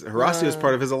 Because Horacio is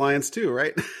part of his alliance too,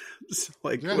 right?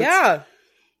 Like,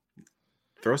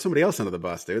 throw somebody else under the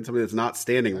bus, dude. Somebody that's not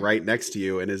standing right next to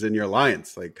you and is in your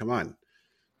alliance. Like, come on.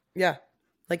 Yeah.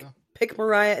 Like, pick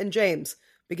Mariah and James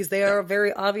because they are a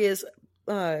very obvious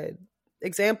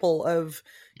example of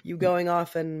you going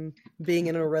off and being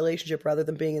in a relationship rather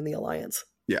than being in the alliance.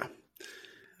 Yeah.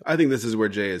 I think this is where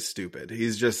Jay is stupid.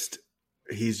 He's just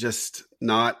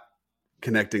not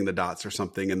connecting the dots or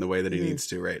something in the way that he needs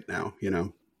to right now,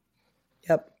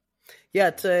 Yep.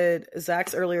 Yeah, to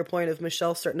Zach's earlier point of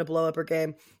Michelle starting to blow up her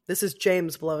game, this is Jay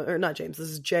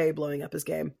blowing up his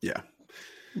game. Yeah.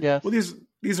 Yeah. Well,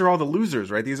 these are all the losers,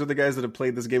 right? These are the guys that have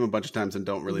played this game a bunch of times and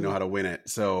don't really know how to win it.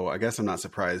 So I guess I'm not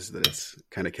surprised that it's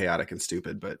kind of chaotic and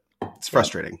stupid, but it's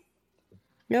frustrating.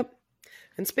 Yep.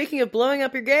 And speaking of blowing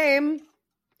up your game,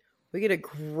 we get a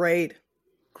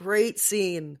great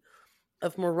scene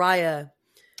of Mariah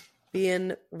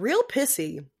being real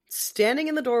pissy, standing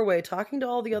in the doorway talking to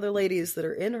all the other ladies that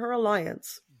are in her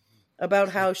alliance about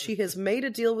how she has made a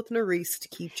deal with Nerys to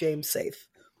keep James safe.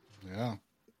 Yeah.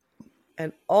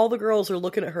 And all the girls are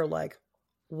looking at her like,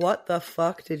 what the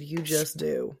fuck did you just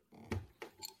do?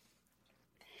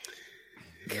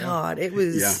 God, it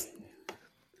was... Yeah.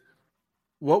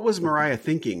 What was Mariah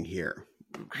thinking here?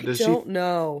 I don't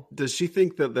know. Does she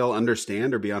think that they'll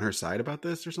understand or be on her side about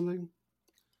this or something?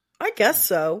 I guess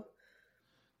so.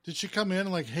 Did she come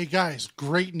in like, hey guys,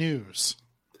 great news.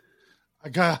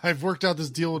 I've worked out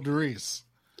this deal with Nerys.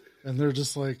 And they're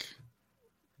just like,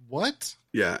 what?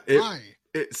 Yeah. Why?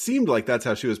 It seemed like that's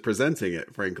how she was presenting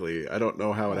it, frankly. I don't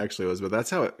know how it actually was, but that's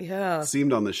how it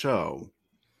seemed on the show.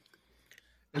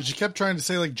 And she kept trying to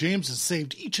say, like, James has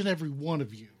saved each and every one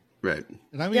of you. Right.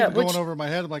 And I'm even going over my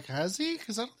head. I'm like, has he?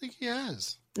 Because I don't think he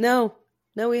has. No,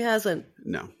 he hasn't.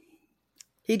 No.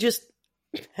 He just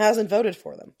hasn't voted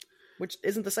for them, which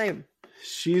isn't the same.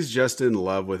 She's just in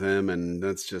love with him, and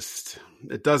that's just...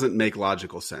 It doesn't make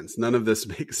logical sense. None of this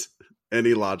makes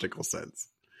any logical sense.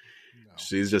 No.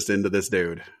 She's just into this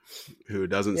dude who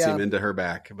doesn't seem into her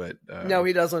back, but... no,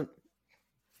 he doesn't.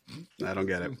 I don't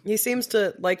get it. He seems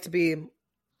to like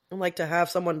to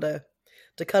have someone to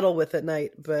cuddle with at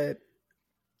night, but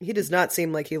he does not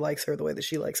seem like he likes her the way that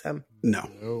she likes him.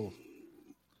 No.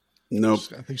 Nope.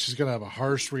 I think she's going to have a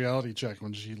harsh reality check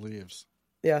when she leaves.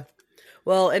 Yeah.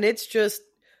 Well, and it's just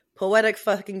poetic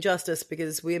fucking justice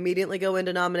because we immediately go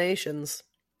into nominations.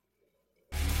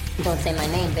 Don't say my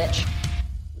name, bitch.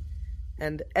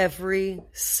 And every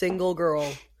single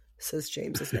girl says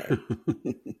James's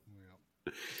name.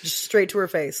 Just straight to her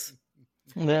face.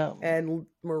 Yeah. And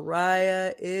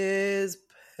Mariah is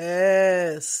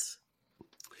pissed.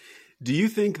 Do you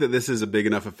think that this is a big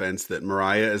enough offense that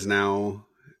Mariah is now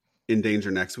in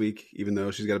danger next week, even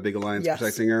though she's got a big alliance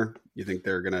protecting her? You think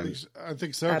they're gonna? I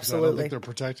think so. 'Cause Absolutely. I don't think they're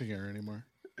protecting her anymore.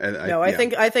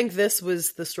 I think this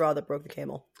was the straw that broke the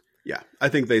camel. Yeah, I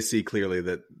think they see clearly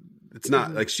that it's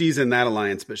not like she's in that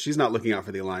alliance, but she's not looking out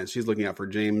for the alliance. She's looking out for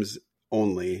James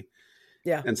only.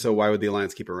 Yeah. And so why would the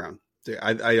alliance keep her around? So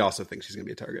I also think she's going to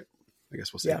be a target. I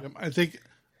guess we'll see. Yeah. I think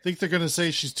they're going to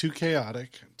say she's too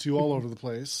chaotic, too all over the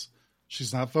place.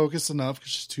 She's not focused enough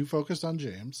because she's too focused on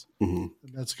James. Mm-hmm.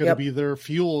 And that's going to be their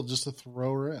fuel just to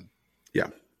throw her in. Yeah.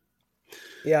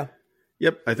 Yeah.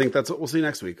 Yep. I think that's what we'll see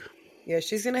next week. Yeah,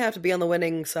 she's going to have to be on the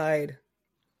winning side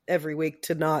every week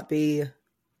to not be,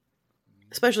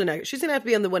 especially next. She's going to have to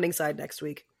be on the winning side next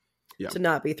week to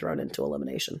not be thrown into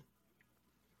elimination.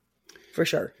 For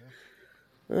sure.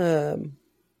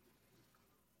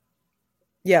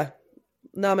 Yeah.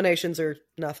 Nominations are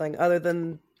nothing other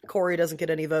than Corey doesn't get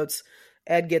any votes.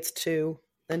 Ed gets 2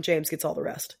 and James gets all the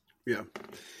rest. Yeah.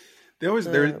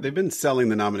 They've been selling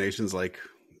the nominations like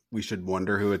we should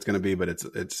wonder who it's going to be, but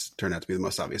it's turned out to be the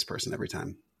most obvious person every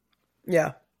time.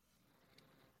 Yeah.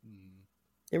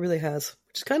 It really has,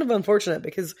 which is kind of unfortunate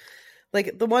because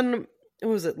like the one, what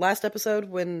was it, last episode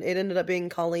when it ended up being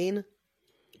Colleen?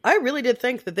 I really did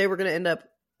think that they were going to end up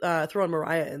throwing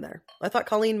Mariah in there. I thought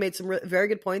Colleen made some very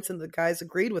good points and the guys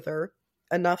agreed with her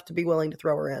enough to be willing to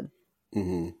throw her in.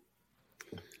 Mm-hmm.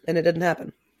 And it didn't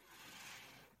happen.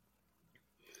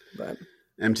 But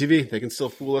MTV, they can still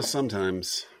fool us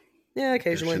sometimes. Yeah,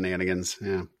 occasionally. Their shenanigans,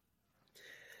 yeah.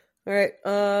 All right,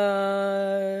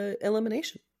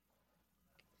 elimination.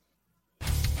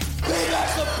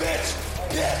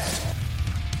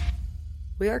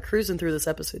 We are cruising through this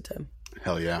episode, Tim.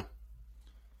 Hell yeah.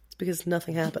 It's because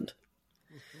nothing happened.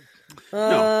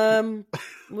 No.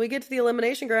 We get to the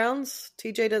elimination grounds.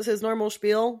 TJ does his normal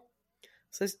spiel.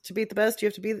 Says to beat the best, you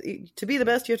have to be the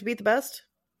best, you have to beat the best.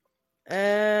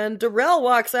 And Darrell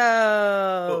walks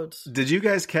out. Did you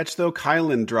guys catch, though?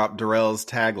 Kylan dropped Darrell's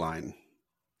tagline.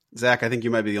 Zach, I think you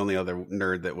might be the only other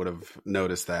nerd that would have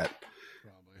noticed that.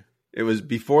 Probably. It was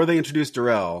before they introduced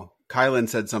Darrell. Kylan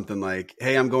said something like,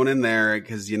 "Hey, I'm going in there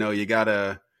because, you know, you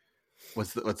gotta,"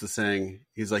 what's the saying?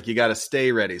 He's like, "You gotta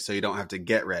stay ready so you don't have to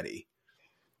get ready."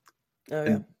 Oh, yeah.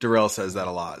 And Darrell says that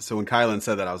a lot. So when Kylan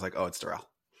said that, I was like, "Oh, it's Darrell."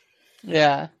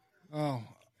 Yeah. Oh,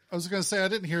 I was going to say, I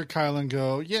didn't hear Kylan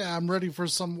go, "Yeah, I'm ready for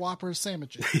some Whopper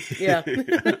sandwiches." Yeah.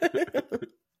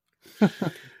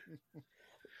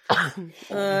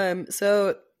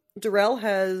 So Darrell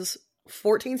has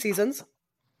 14 seasons,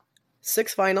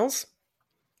 6 finals,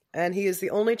 and he is the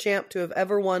only champ to have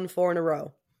ever won 4 in a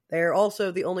row. They are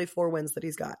also the only 4 wins that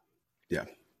he's got. Yeah.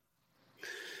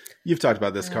 You've talked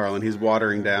about this, Carl, and he's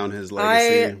watering down his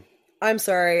legacy. I'm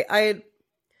sorry.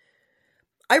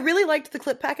 I really liked the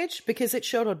clip package because it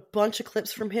showed a bunch of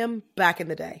clips from him back in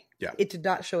the day. Yeah. It did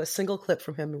not show a single clip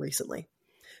from him recently.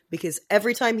 Because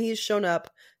every time he's shown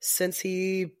up since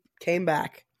he came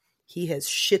back, he has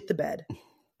shit the bed.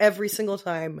 Every single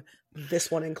time,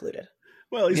 this one included.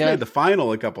 Well, he's made the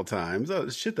final a couple times. Oh,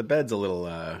 shit the bed's a little,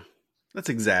 that's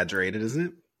exaggerated, isn't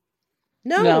it?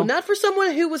 No, not for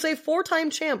someone who was a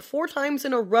 4-time champ, 4 times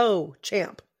in a row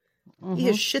champ. Mm-hmm. He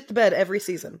has shit the bed every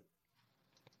season.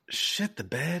 Shit the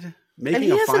bed? And he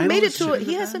hasn't made it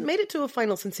to a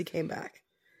final since he came back.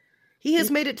 He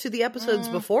has made it to the episodes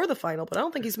before the final, but I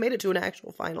don't think he's made it to an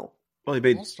actual final. Well, he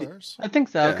made All-Stars. I think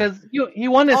so, because he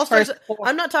won his All-Stars, first 4.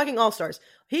 I'm not talking All-Stars.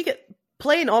 He can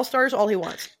play in All-Stars all he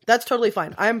wants. That's totally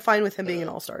fine. I'm fine with him being in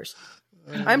All-Stars.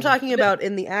 I'm talking about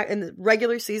in the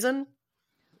regular season.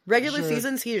 Regular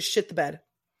seasons, he is shit the bed.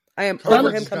 I am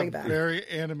over him coming back. Very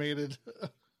animated.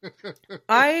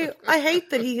 I hate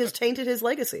that he has tainted his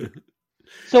legacy.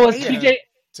 So was TJ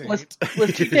was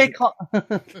TJ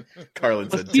Carlin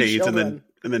said taint and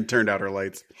then turned out her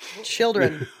lights.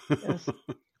 Children. Yes.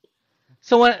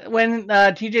 So when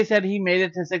TJ said he made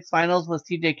it to 6 finals, was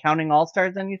TJ counting All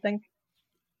Stars? Then you think?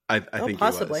 I think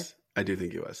possibly. He was. I do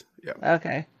think he was. Yeah.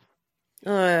 Okay.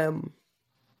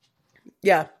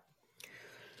 Yeah.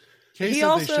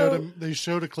 They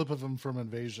showed a clip of him from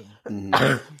Invasion.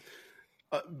 Mm-hmm.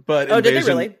 But Invasion, did they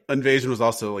really? Invasion was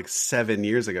also like 7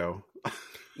 years ago.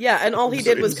 Yeah, and all he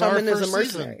did was come in as a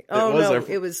mercenary.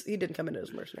 Season. He didn't come in as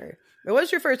a mercenary. It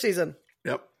was your first season.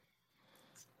 Yep.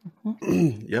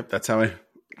 Yep, that's how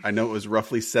I know it was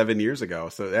roughly 7 years ago.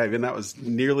 So yeah, even that was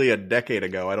nearly a decade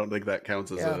ago. I don't think that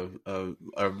counts as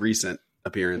a recent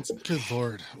appearance. Good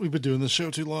Lord. We've been doing this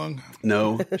show too long.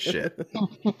 No shit.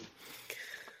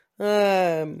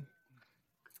 But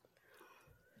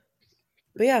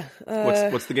yeah.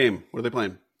 What's the game? What are they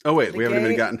playing? Oh wait, we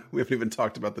haven't even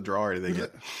talked about the draw or anything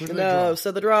yet. No,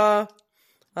 so the draw,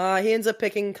 he ends up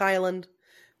picking Kylan,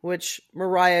 which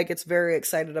Mariah gets very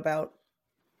excited about.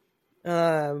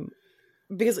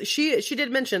 Because she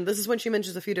did mention, this is when she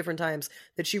mentions a few different times,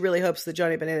 that she really hopes that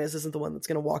Johnny Bananas isn't the one that's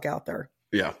going to walk out there.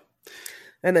 Yeah.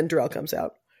 And then Darrell comes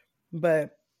out.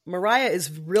 But Mariah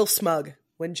is real smug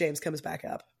when James comes back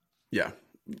up. Yeah.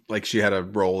 Like she had a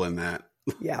role in that.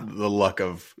 Yeah. The luck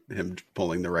of him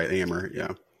pulling the right hammer.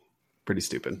 Yeah. Pretty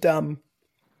stupid. Dumb.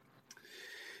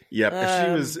 Yep.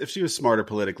 If she was smarter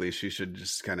politically, she should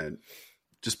just kind of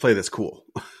just play this cool.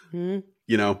 Mm-hmm.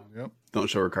 You know? Yep. Don't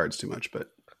show her cards too much,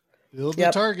 but build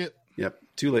the target. Yep.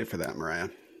 Too late for that, Mariah.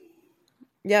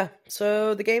 Yeah.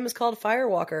 So the game is called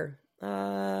Firewalker.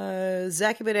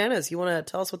 Zachy Bananas, you want to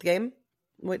tell us what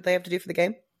they have to do for the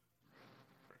game?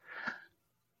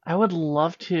 I would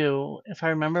love to, if I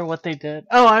remember what they did.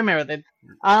 Oh, I remember they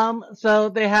so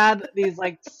they had these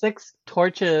like 6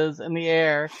 torches in the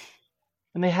air,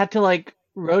 and they had to like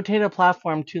rotate a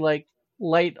platform to like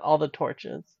light all the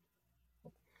torches.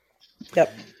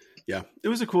 Yep. Yeah, it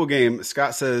was a cool game.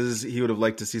 Scott says he would have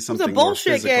liked to see something. It was a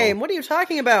bullshit game. What are you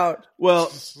talking about?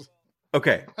 Well,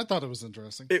 okay. I thought it was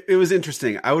interesting. It was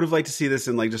interesting. I would have liked to see this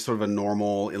in like just sort of a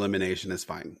normal elimination is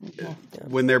fine. Yeah.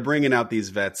 When they're bringing out these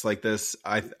vets like this,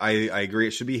 I agree.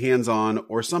 It should be hands-on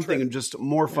or something just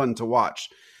more fun to watch.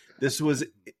 This was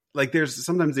like,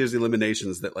 sometimes there's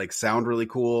eliminations that like sound really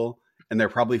cool and they're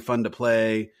probably fun to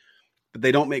play, but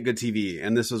they don't make good TV.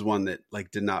 And this was one that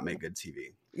like did not make good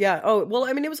TV. Yeah. Oh, well,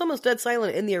 I mean, it was almost dead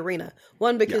silent in the arena.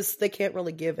 One, because they can't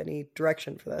really give any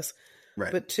direction for this. Right.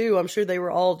 But 2, I'm sure they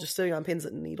were all just sitting on pins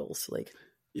and needles. Like,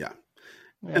 yeah.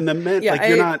 And the men,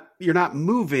 like you're not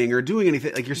moving or doing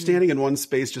anything. Like you're standing in one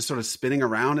space, just sort of spinning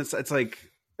around. It's like,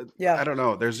 I don't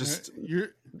know. There's just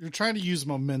you're trying to use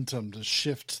momentum to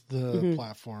shift the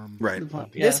platform. Right.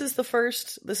 Yeah. This is the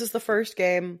first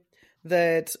game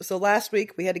so last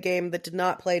week we had a game that did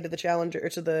not play to the challenger or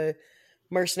to the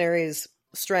mercenaries'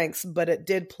 strengths, but it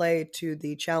did play to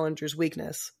the challenger's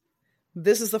weakness.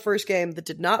 This is the first game that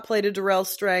did not play to Darrell's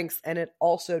strengths, and it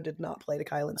also did not play to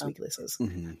Kylan's weaknesses.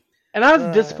 Mm-hmm. And I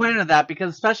was disappointed at that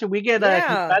because especially we get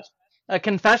a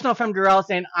confessional from Darrell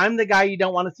saying, "I'm the guy you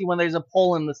don't want to see when there's a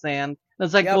pole in the sand." And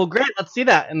it's like, well, great, let's see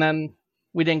that. And then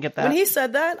we didn't get that. When he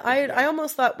said that, I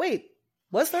almost thought, wait,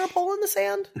 was there a pole in the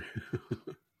sand?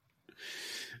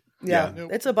 Yeah,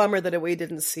 it's a bummer that we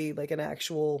didn't see like an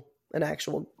actual, knock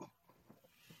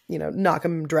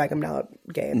him, drag him out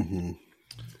game. Mm-hmm.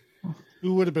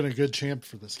 Who would have been a good champ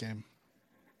for this game?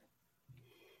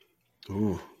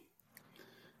 Ooh,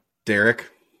 Derek.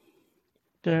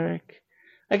 I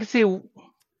can see. Would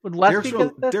Wes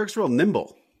Derek's real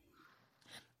nimble.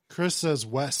 Chris says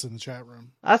Wes in the chat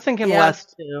room. I was thinking Wes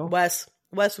too. Wes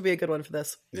would be a good one for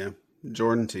this. Yeah,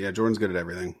 Jordan too. Yeah, Jordan's good at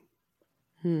everything.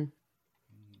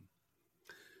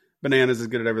 Bananas is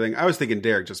good at everything. I was thinking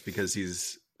Derek just because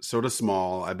he's sort of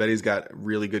small. I bet he's got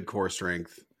really good core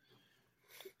strength.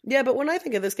 Yeah, but when I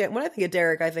think of this game, when I think of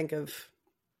Derek, I think of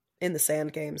in the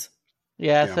sand games.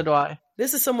 Yeah, so do I.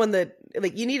 This is someone that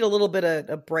like you need a little bit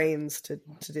of brains to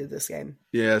do this game.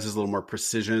 Yeah, this is a little more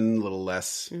precision, a little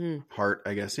less heart,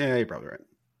 I guess. Yeah, you're probably right.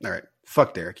 All right.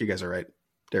 Fuck Derek. You guys are right.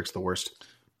 Derek's the worst.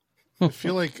 I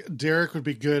feel like Derek would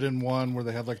be good in one where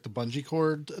they have like the bungee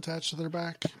cord attached to their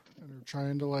back and they're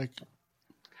trying to like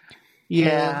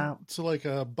to like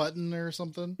a button or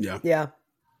something. Yeah,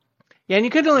 and you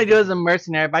could only do it as a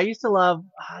mercenary, but I used to love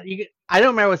I don't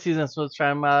remember what season this was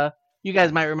from. You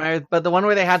guys might remember, but the one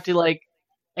where they had to like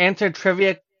answer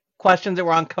trivia questions that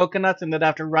were on coconuts and they'd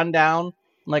have to run down and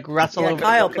like wrestle over.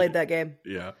 Kyle played that game.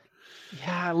 Yeah,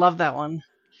 I love that one.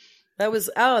 That was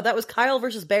Kyle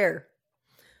versus Bear.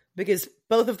 Because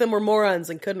both of them were morons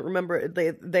and couldn't remember.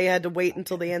 They had to wait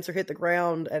until the answer hit the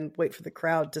ground and wait for the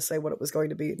crowd to say what it was going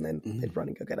to be, and then they'd run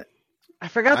and go get it. I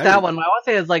forgot that one. I want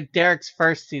to say it was like Derek's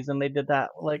first season. They did that.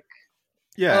 Like,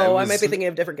 I might be thinking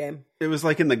of a different game. It was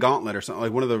like in the Gauntlet or something,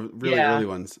 like one of the really early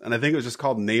ones. And I think it was just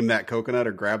called Name That Coconut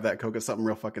or Grab That Coconut, something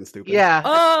real fucking stupid. Yeah.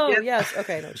 Oh, yes.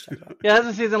 Okay, I know what you're talking about. Yeah, that's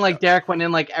a season like Derek went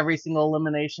in like every single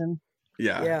elimination.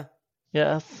 Yeah. Yeah.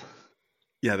 Yes.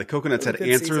 Yeah, the coconuts had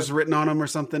answers written on them or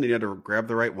something. And you had to grab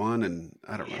the right one, and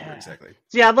I don't remember exactly.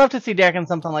 So yeah, I'd love to see Derek in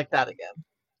something like that again.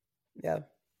 Yeah.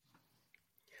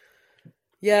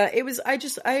 Yeah, it was.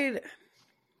 I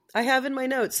have in my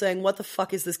notes saying, "What the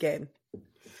fuck is this game?"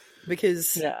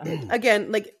 Because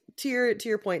again, like to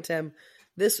your point, Tim,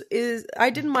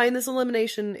 I didn't mind this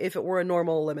elimination if it were a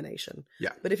normal elimination.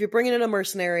 Yeah, but if you're bringing in a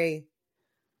mercenary,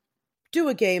 do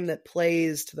a game that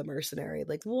plays to the mercenary.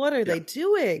 Like, what are they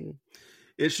doing?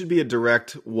 It should be a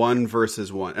direct 1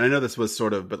 versus 1. And I know this was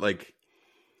sort of, but like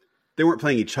they weren't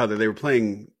playing each other. They were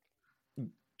playing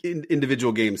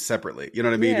individual games separately. You know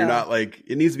what I mean? Yeah. You're not like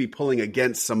it needs to be pulling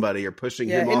against somebody or pushing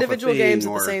him off individual a thing games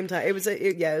or... at the same time. It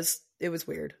was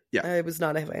weird. Yeah. I was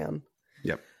not a fan.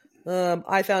 Yep.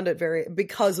 I found it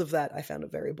because of that, I found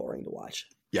it very boring to watch.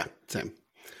 Yeah, same.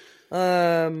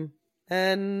 And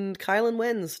Kylan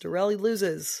wins. Darrell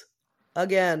loses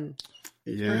again.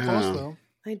 Yeah. Close, though.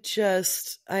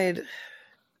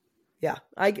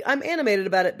 I'm animated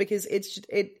about it because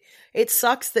it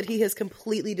sucks that he has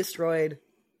completely destroyed.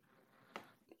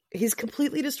 He's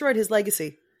completely destroyed his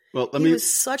legacy. Well, he was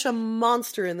such a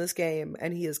monster in this game,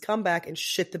 and he has come back and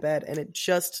shit the bed, and it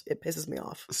pisses me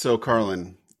off. So,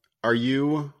 Carlin, are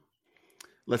you?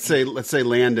 Let's say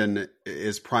Landon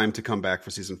is primed to come back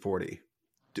for season 40.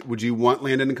 Would you want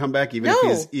Landon to come back, if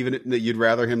you'd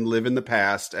rather him live in the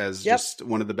past as just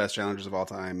one of the best challengers of all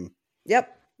time?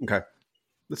 Yep. Okay,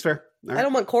 that's fair. All right. I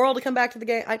don't want Coral to come back to the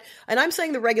game. And I'm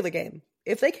saying the regular game.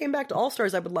 If they came back to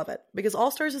All-Stars, I would love it. Because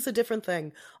All-Stars is a different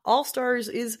thing. All-Stars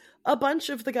is a bunch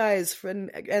of the guys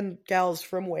and gals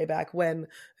from way back when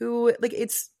I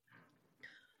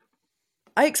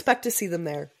expect to see them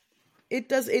there.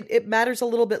 It matters a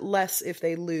little bit less if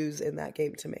they lose in that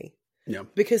game to me. Yeah.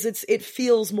 Because it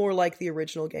feels more like the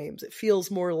original games. It feels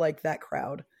more like that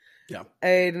crowd. Yeah.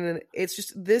 And it's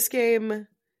just this game,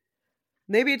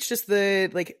 maybe it's just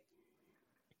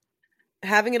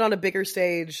having it on a bigger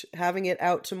stage, having it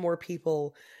out to more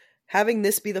people, having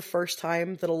this be the first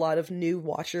time that a lot of new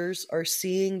watchers are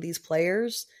seeing these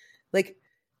players. Like,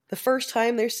 the first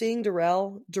time they're seeing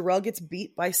Darrell gets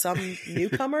beat by some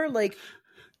newcomer.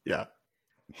 Yeah.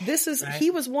 He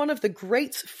was one of the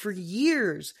greats for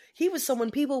years. He was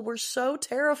someone people were so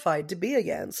terrified to be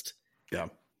against. Yeah.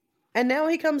 And now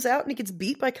he comes out and he gets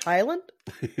beat by Kylan.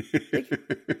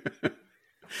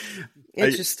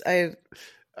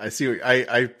 I see.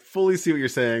 I fully see what you're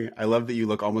saying. I love that you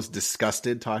look almost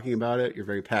disgusted talking about it. You're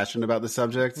very passionate about the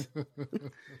subject.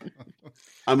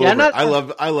 I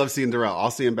love seeing Darrell.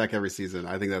 I'll see him back every season.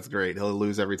 I think that's great. He'll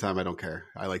lose every time. I don't care.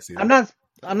 I like seeing him.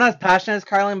 I'm not as passionate as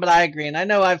Carlin, but I agree. And I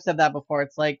know I've said that before.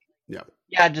 It's like,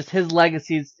 just his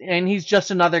legacies, and he's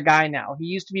just another guy now. He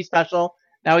used to be special.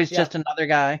 Now he's just another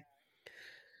guy.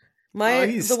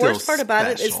 The worst part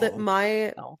about it is that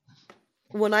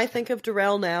when I think of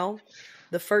Darrell now,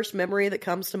 the first memory that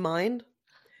comes to mind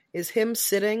is him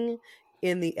sitting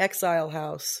in the exile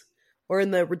house or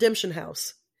in the redemption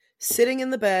house, sitting in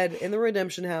the bed in the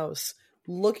redemption house,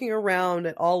 looking around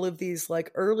at all of these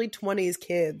early 20s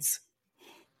kids,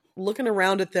 looking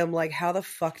around at them like, how the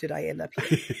fuck did I end up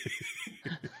here?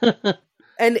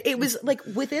 And it was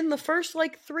within the first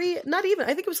three, not even,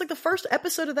 I think it was the first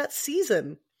episode of that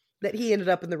season that he ended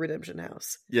up in the redemption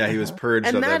house. Yeah, he was purged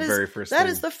of that very first That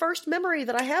thing. is the first memory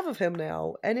that I have of him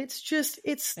now. And it's just,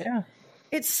 it's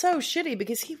so shitty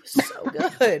because he was so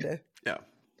good. Yeah.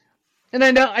 And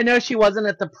I know she wasn't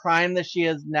at the prime that she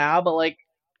is now, but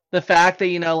the fact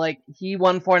that, he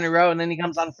won 4 in a row and then he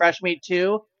comes on Fresh Meat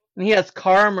 2 and he has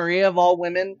Cara Maria of all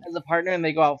women as a partner and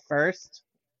they go out first.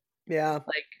 Yeah.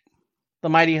 The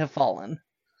mighty have fallen.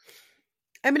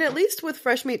 I mean, at least with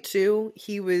Fresh Meat 2,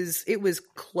 it was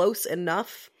close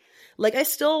enough.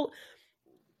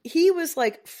 He was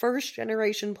first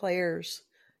generation players.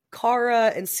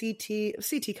 Cara and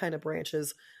CT kind of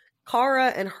branches. Cara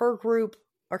and her group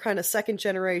are kind of second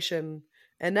generation.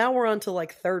 And now we're on to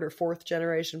third or fourth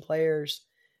generation players.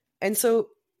 And so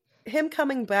him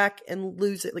coming back and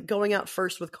going out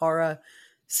first with Cara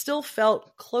still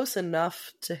felt close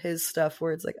enough to his stuff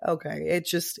where it's okay,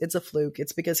 it's a fluke.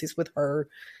 It's because he's with her.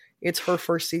 It's her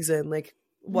first season.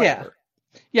 Whatever.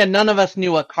 Yeah, none of us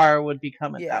knew what Cara would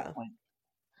become at that point.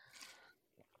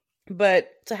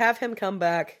 But to have him come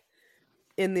back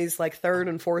in these third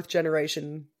and fourth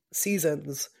generation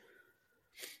seasons,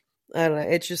 I don't know.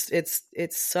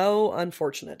 It's so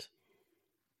unfortunate.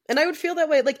 And I would feel that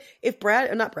way,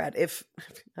 if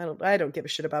I don't give a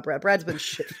shit about Brad. Brad's been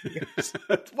shit for years.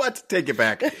 What? Take it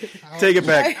back. Take it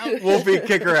back. Wolfie,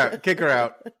 kick her out. Kick her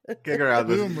out. Kick her out.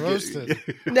 Boom, roasted.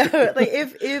 No,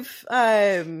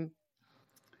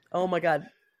 oh my God.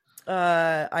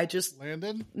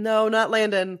 Landon? No, not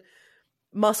Landon.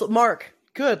 Mark.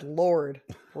 Good Lord.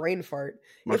 Brain fart.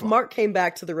 If Mark came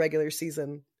back to the regular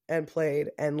season and played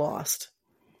and lost,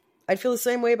 I'd feel the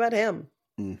same way about him.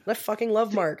 I fucking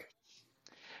love Mark.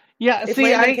 Yeah, if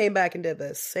Landon came back and did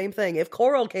this, same thing. If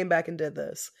Coral came back and did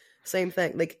this, same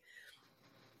thing.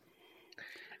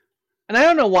 And I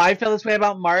don't know why I feel this way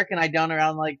about Mark, and I don't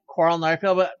around Coral and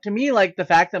Narfield, but to me, the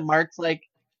fact that Mark's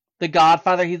the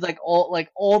Godfather, he's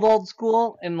old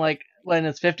school, and in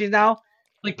his 50s now.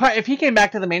 If he came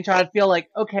back to the main show, I'd feel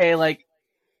okay,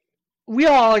 we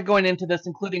all are going into this,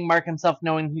 including Mark himself,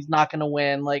 knowing he's not going to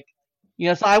win. Like,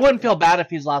 so I wouldn't feel bad if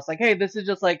he's lost. Like, hey, this is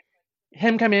just like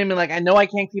him coming in and like, I know I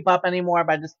can't keep up anymore,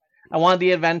 but I want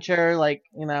the adventure. Like,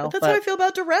 But that's how I feel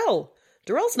about Darrell.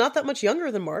 Darrell's not that much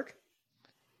younger than Mark.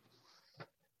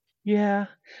 Yeah,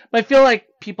 but I feel like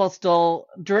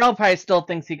Darrell probably still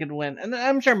thinks he could win, and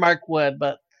I'm sure Mark would,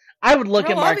 but I would look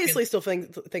Darrell at Mark. Obviously, still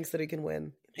thinks that he can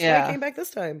win. That's Yeah, why he came back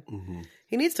this time. Mm-hmm.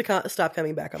 He needs to stop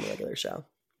coming back on the regular show.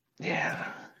 Yeah.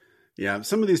 Yeah,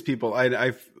 some of these people,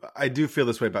 I do feel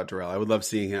this way about Darrell. I would love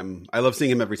seeing him. I love seeing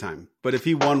him every time. But if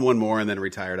he won one more and then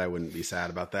retired, I wouldn't be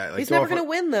sad about that. Like, he's never going to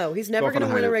win, though. He's never going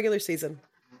to win a regular season.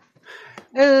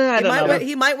 I don't know.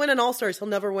 He might win an All-Stars. He'll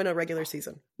never win a regular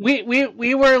season.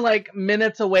 We were like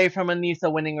minutes away from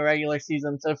Anissa winning a regular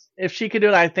season. So if she could do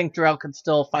it, I think Darrell could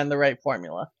still find the right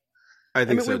formula. I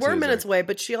think so we were too, minutes Zach. away,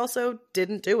 but she also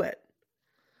didn't do it.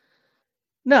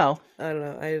 No. I don't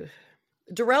know.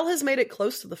 Darrell has made it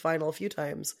close to the final a few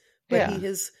times, but he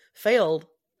has failed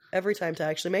every time to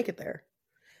actually make it there.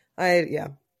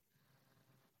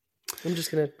 I'm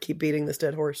just going to keep beating this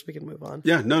dead horse. We can move on.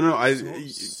 Yeah, no.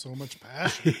 So much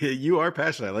passion. You are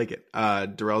passionate. I like it.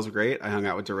 Darrell's great. I hung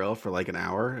out with Darrell for like an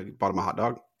hour. I bought him a hot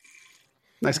dog.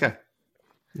 Nice guy.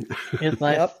 It's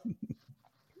nice. Yep.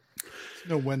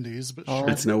 No Wendy's, but sure.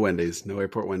 It's no Wendy's. No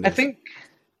airport Wendy's. I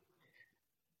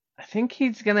think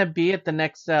he's going to be at the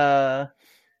next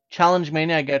Challenge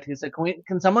Mania I go to. So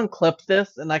can someone clip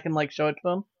this and I can like show it to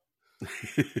him?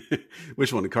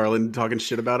 Which one? Carlin talking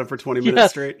shit about him for 20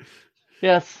 minutes straight?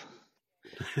 Yes.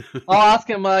 I'll ask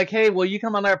him like, hey, will you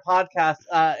come on our podcast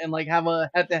and like have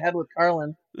a head-to-head with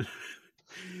Carlin?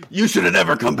 You should have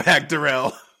never come back,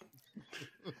 Darrell.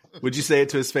 Would you say it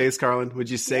to his face, Carlin? Would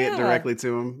you say it directly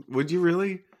to him? Would you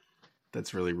really?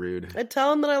 That's really rude. I'd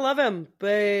tell him that I love him,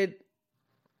 but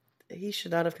he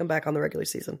should not have come back on the regular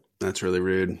season. That's really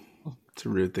rude. It's a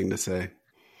rude thing to say.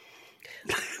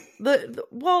 The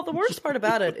worst part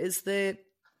about it is that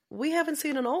we haven't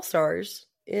seen an All-Stars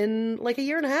in like a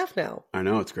year and a half now. I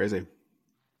know, it's crazy.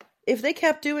 If they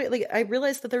kept doing it, like I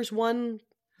realized that there's one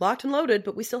Locked and Loaded,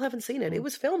 but we still haven't seen it. It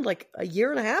was filmed like a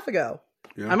year and a half ago.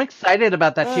 Yeah. I'm excited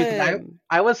about that too, because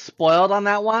I was spoiled on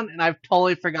that one, and I've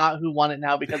totally forgot who won it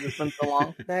now because it's been so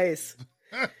long. Nice.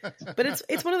 But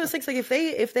it's one of those things, like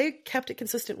if they kept it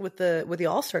consistent with the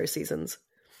All-Star seasons,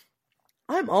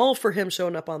 I'm all for him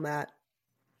showing up on that.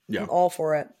 Yeah. I'm all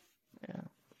for it. Yeah.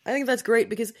 I think that's great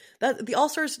because the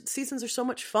All-Stars seasons are so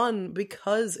much fun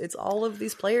because it's all of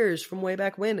these players from way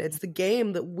back when. It's the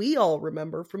game that we all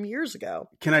remember from years ago.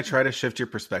 Can I try to shift your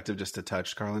perspective just a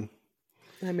touch, Carlin?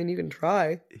 I mean, you can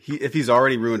try. If he's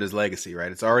already ruined his legacy,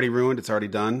 right? It's already ruined. It's already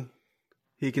done.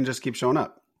 He can just keep showing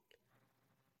up.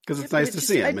 Because it's nice to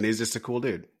see him, and he's just a cool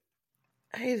dude.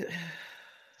 All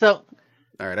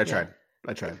right, I tried.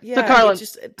 Yeah, so Carlin,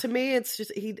 to me, it's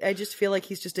just I just feel like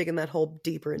he's just digging that hole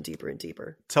deeper and deeper and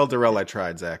deeper. Tell Darrell I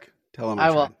tried, Zach. Tell him I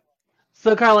tried. will.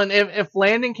 So Carlin, if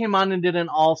Landon came on and did an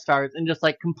All-Stars and just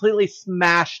like completely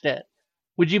smashed it,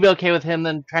 would you be okay with him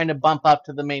then trying to bump up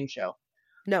to the main show?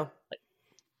 No.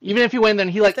 Even if you win, then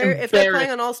he like if they're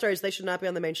playing on All-Stars, they should not be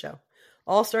on the main show.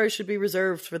 All-Stars should be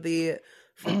reserved for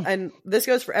and this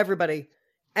goes for everybody.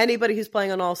 Anybody who's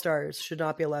playing on All-Stars should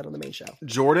not be allowed on the main show.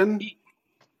 Jordan?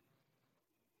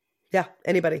 Yeah,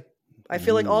 anybody. I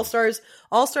feel like All-Stars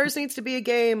needs to be a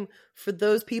game for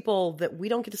those people that we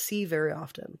don't get to see very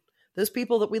often. Those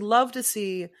people that we love to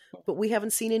see, but we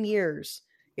haven't seen in years.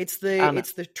 It's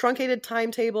the truncated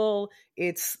timetable.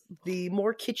 It's the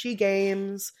more kitschy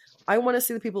games. I want to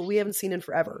see the people we haven't seen in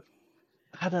forever.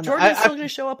 I don't know. Jordan's still going to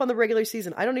show up on the regular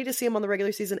season. I don't need to see him on the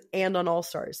regular season and on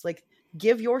All-Stars. Like,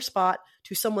 give your spot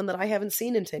to someone that I haven't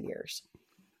seen in 10 years.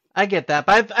 I get that,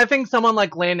 but I think someone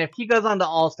like Landon, if he goes on to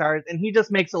All-Stars and he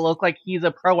just makes it look like he's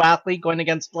a pro athlete going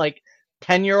against like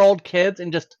 10-year-old kids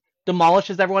and just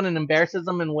demolishes everyone and embarrasses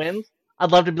them and wins,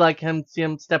 I'd love to be like him, see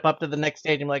him step up to the next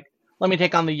stage and be like, let me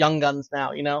take on the young guns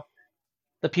now,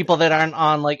 the people that aren't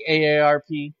on like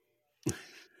AARP.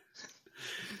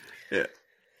 Yeah.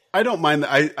 I don't mind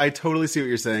that. I totally see what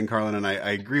you're saying, Carlin, and I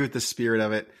agree with the spirit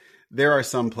of it. There are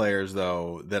some players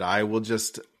though that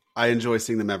I enjoy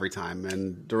seeing them every time,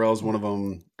 and Darrell's one of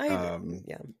them.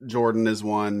 Jordan is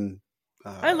one.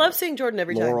 I love seeing Jordan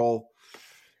every time. Laurel.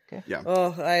 Okay. Yeah.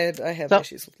 Oh, I have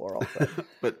issues with Laurel.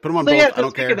 But put them on both. I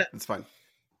don't care. It's fine.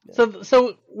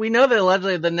 So we know that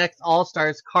allegedly the next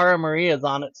All-Stars, Cara Maria is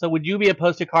on it. So would you be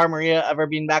opposed to Cara Maria ever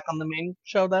being back on the main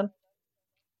show then?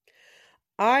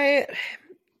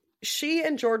 She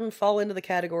and Jordan fall into the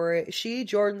category.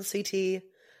 Jordan, CT,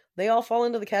 they all fall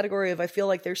into the category of I feel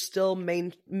like they're still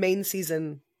main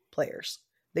season players.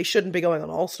 They shouldn't be going on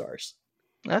All-Stars.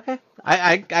 Okay,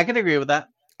 I can agree with that.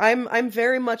 I'm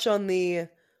very much on the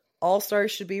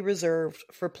All-Stars should be reserved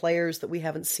for players that we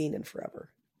haven't seen in forever.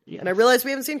 Yeah. And I realize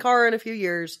we haven't seen Kara in a few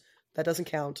years. That doesn't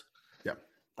count. Yeah.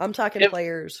 I'm talking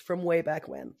players from way back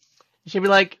when. It should be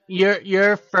like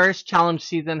your first challenge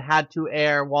season had to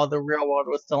air while the real world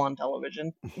was still on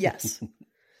television. Yes.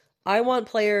 I want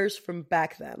players from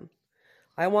back then.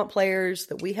 I want players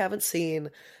that we haven't seen.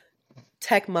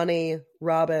 Tech Money,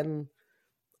 Robin,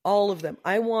 all of them.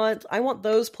 I want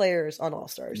those players on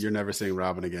All-Stars. You're never seeing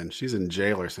Robin again. She's in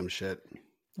jail or some shit.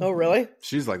 Oh, really?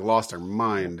 She's like lost her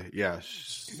mind. Yeah.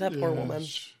 That poor woman.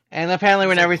 And apparently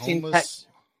we're never seeing Tech.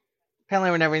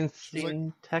 Apparently we're never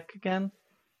seeing Tech again.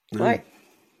 Right.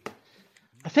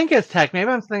 I think it's Tech. Maybe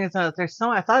I'm thinking there's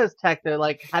some. I thought it was Tech that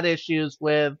like had issues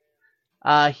with.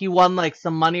 He won like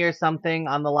some money or something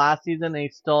on the last season, and he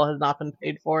still has not been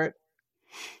paid for it.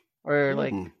 Or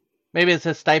like maybe it's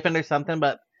his stipend or something.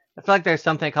 But I feel like there's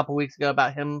something a couple weeks ago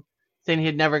about him saying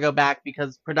he'd never go back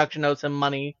because production owes him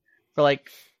money for like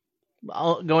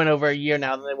going over a year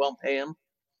now, and they won't pay him.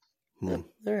 All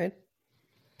right.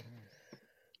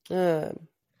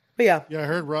 But yeah, I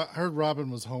heard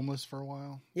Robin was homeless for a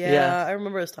while. Yeah. I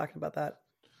remember us talking about that.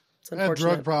 It's unfortunate.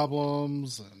 Had drug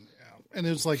problems, and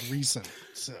it was like recent.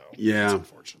 So yeah, it's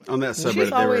unfortunate. On that subreddit,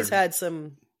 she's always had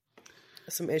some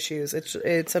issues.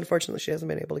 It's unfortunate she hasn't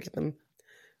been able to get them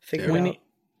figured out.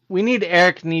 We need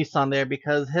Eric Neese on there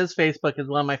because his Facebook is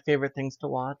one of my favorite things to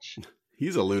watch.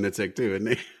 He's a lunatic too,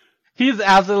 isn't he? He's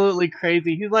absolutely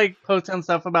crazy. He's like posting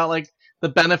stuff about like the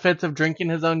benefits of drinking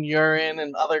his own urine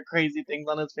and other crazy things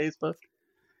on his Facebook.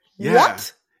 Yeah.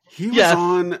 What? He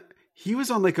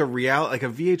was on like a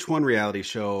VH1 reality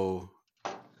show.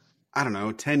 I don't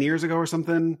know, 10 years ago or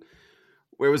something,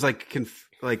 where it was like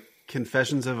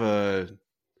Confessions of a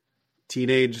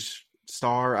Teenage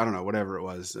Star. I don't know, whatever it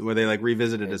was, where they like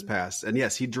revisited his past. And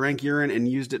yes, he drank urine and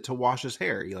used it to wash his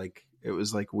hair. It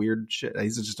was like weird shit.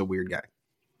 He's just a weird guy.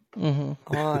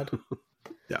 Mm-hmm. Odd.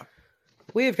 Yeah.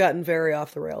 We have gotten very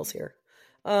off the rails here.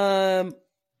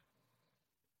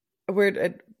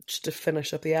 Just to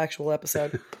finish up the actual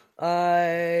episode.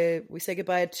 We say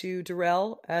goodbye to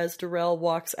Darrell. As Darrell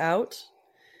walks out,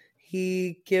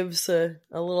 he gives a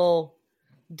little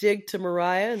dig to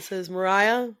Mariah and says,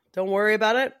 "Mariah, don't worry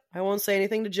about it. I won't say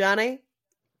anything to Johnny."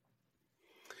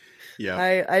 Yeah.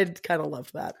 I kind of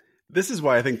loved that. This is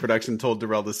why I think production told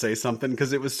Darrell to say something,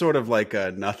 because it was sort of like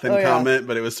a nothing comment,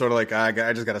 but it was sort of like, I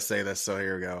just got to say this, so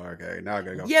here we go. Okay, now I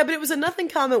got to go. Yeah, but it was a nothing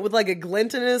comment with like a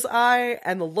glint in his eye,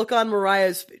 and the look on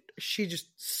Mariah's face, she just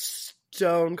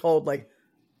stone cold, like,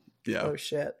 oh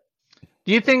shit.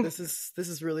 Do you think this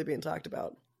is really being talked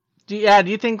about? Do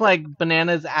you think like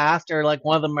Bananas asked, or like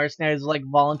one of the mercenaries like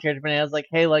volunteered to Bananas, like,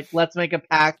 hey, like let's make a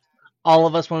pact, all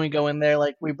of us when we go in there,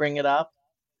 like we bring it up?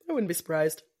 I wouldn't be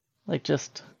surprised. Like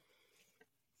just.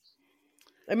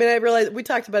 I mean, I realized we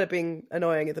talked about it being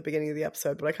annoying at the beginning of the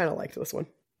episode, but I kind of liked this one.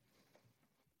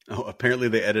 Oh, apparently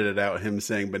they edited out him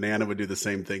saying Banana would do the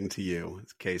same thing to you,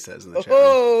 as Kay says in the chat.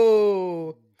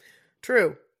 Oh,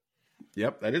 true.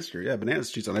 Yep, that is true. Yeah, Banana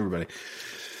cheats on everybody.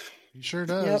 He sure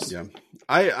does. Yep. Yeah.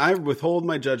 I withhold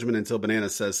my judgment until Banana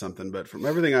says something, but from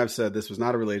everything I've said, this was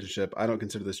not a relationship. I don't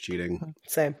consider this cheating.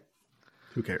 Same.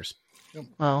 Who cares? Yep.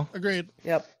 Well, agreed.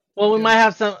 Yep. Well, we might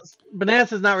have some. Bananas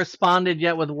has not responded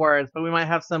yet with words, but we might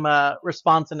have some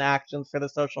response and actions for the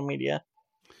social media.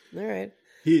 All right.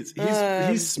 He's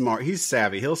smart. He's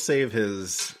savvy. He'll save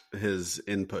his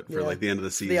input for like the end of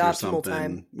the season or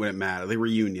something when it matters. The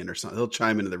reunion or something. He'll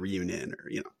chime into the reunion or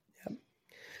Yep.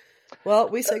 Well,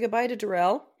 we say goodbye to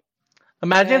Darrell.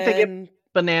 Imagine if they get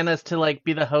Bananas to like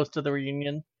be the host of the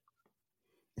reunion.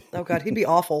 Oh god, he'd be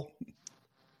awful.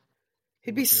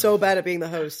 He'd be so bad at being the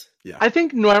host. Yeah. I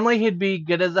think normally he'd be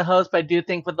good as a host, but I do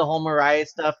think with the whole Mariah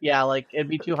stuff, like it'd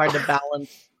be too hard to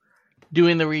balance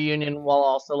doing the reunion while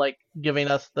also like giving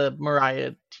us the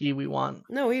Mariah tea we want.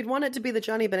 No, he'd want it to be the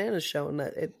Johnny Bananas show,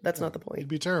 and that's not the point. He'd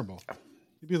be terrible.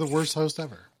 He'd be the worst host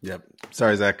ever. Yep.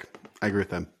 Sorry, Zach. I agree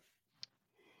with them.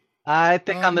 I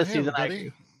think on this season I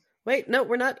agree. Wait, no,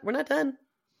 we're not done.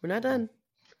 We're not done.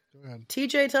 Go ahead.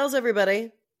 TJ tells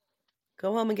everybody,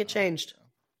 go home and get changed.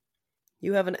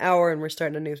 You have an hour, and we're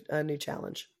starting a new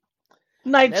challenge.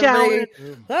 Night challenge.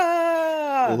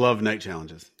 Love night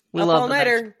challenges. We love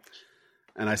all-nighter.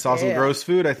 And I saw some gross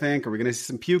food, I think. Are we going to see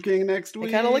some puking next week?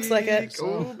 It kind of looks like it.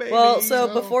 Oh, baby. Well,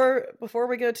 so before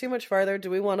we go too much farther,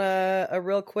 do we want a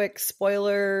real quick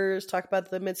spoilers, talk about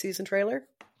the mid-season trailer?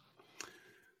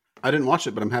 I didn't watch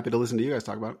it, but I'm happy to listen to you guys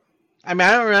talk about it. I mean,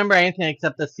 I don't remember anything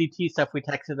except the CT stuff we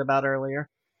texted about earlier.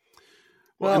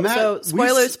 Well, so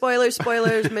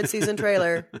spoilers, mid-season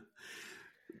trailer.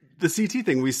 the CT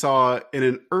thing we saw in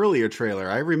an earlier trailer.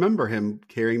 I remember him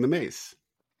carrying the mace.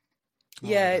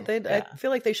 Yeah, I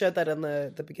feel like they showed that in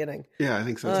the beginning. Yeah, I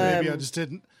think so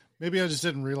too. Maybe I just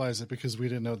didn't realize it because we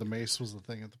didn't know the mace was the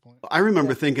thing at the point. I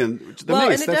remember thinking the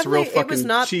mace. That's real fucking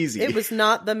cheesy. It was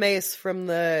not the mace from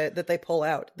that they pull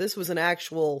out. This was an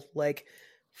actual like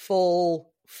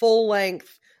full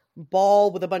length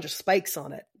ball with a bunch of spikes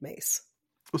on it. Mace.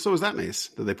 Well, so was that mace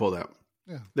that they pulled out.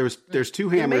 Yeah. There's two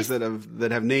hammers that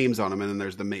have names on them, and then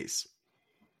there's the mace.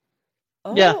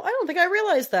 Oh, yeah. I don't think I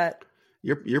realized that.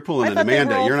 You're pulling an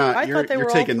Amanda. You're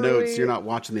taking notes. You're not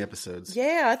watching the episodes.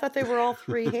 Yeah, I thought they were all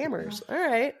 3 hammers. All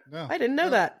right. No. I didn't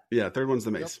know that. Yeah, third one's the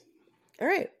mace. Yep. All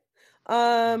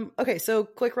right. Okay, so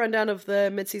quick rundown of the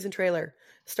mid-season trailer.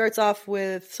 Starts off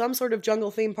with some sort of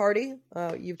jungle theme party.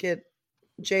 You get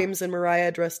James and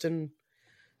Mariah dressed in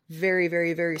very,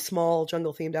 very, very small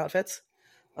jungle themed outfits.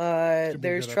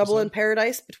 There's trouble in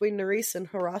paradise between Nerys and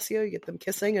Horacio. You get them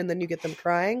kissing and then you get them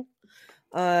crying.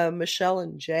 Michelle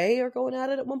and Jay are going at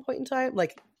it at one point in time,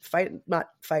 like not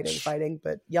fighting,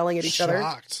 but yelling at each other.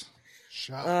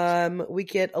 Shocked. We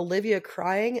get Olivia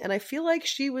crying, and I feel like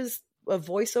she was a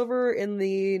voiceover in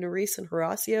the Nerys and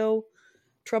Horacio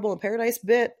Trouble in Paradise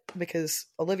bit because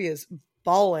Olivia's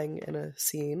bawling in a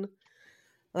scene.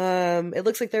 It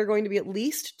looks like there are going to be at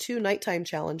least 2 nighttime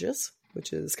challenges,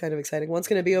 which is kind of exciting. One's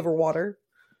going to be over water,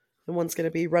 and one's going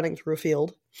to be running through a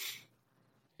field.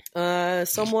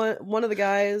 One of the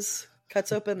guys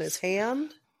cuts open his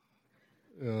hand.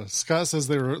 Scott says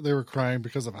they were crying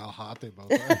because of how hot they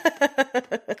both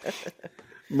are.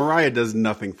 Mariah does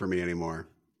nothing for me anymore.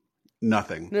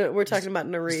 Nothing. No, we're talking about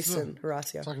Nerys and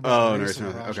Horacio. Nerys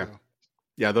and Horacio. Okay.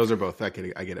 Yeah, those are both. I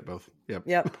get it both. Yep.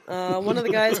 One of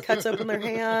the guys cuts open their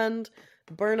hand.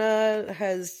 Berna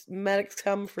has medics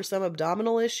come for some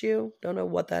abdominal issue. Don't know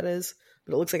what that is,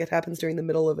 but it looks like it happens during the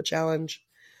middle of a challenge.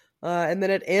 And then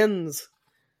it ends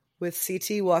with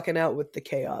CT walking out with the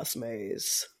Chaos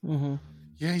Maze. Mm-hmm.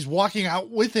 Yeah, he's walking out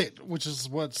with it, which is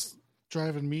what's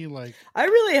driving me like... I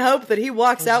really hope that he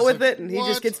walks out with it and he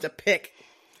just gets to pick.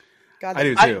 God, I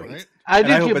do too. I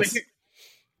do too.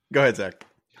 Go ahead, Zach.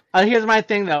 Here's my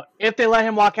thing, though. If they let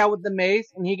him walk out with the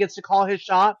mace and he gets to call his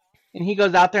shot and he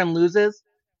goes out there and loses,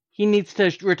 he needs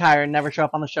to retire and never show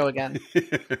up on the show again.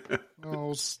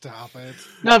 Oh, stop it.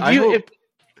 No,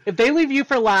 if they leave you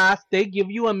for last, they give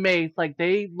you a mace, like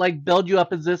they build you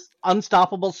up as this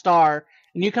unstoppable star,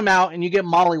 and you come out and you get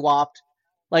mollywopped,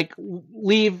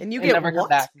 leave and you get never come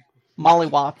back.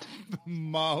 Mollywopped.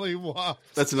 Mollywopped.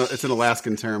 It's an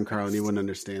Alaskan term, Carlin. You wouldn't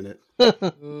understand it.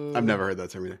 I've never heard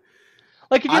that term either.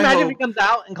 Could you imagine if he comes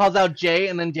out and calls out Jay,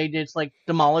 and then Jay just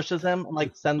demolishes him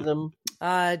and sends him?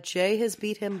 Jay has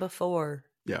beat him before.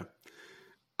 Yeah,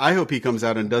 I hope he comes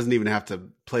out and doesn't even have to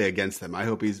play against them. I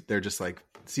hope they're just like,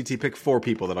 CT, pick 4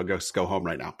 people that'll go home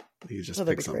right now. He just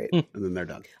picks them, and then they're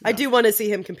done. I do want to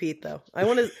see him compete, though.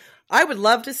 I would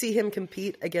love to see him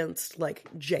compete against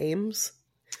James,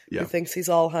 who thinks he's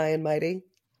all high and mighty.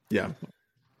 Yeah,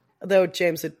 though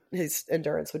James, his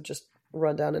endurance would just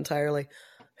run down entirely.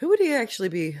 Who would he actually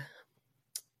be?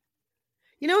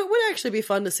 It would actually be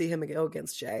fun to see him go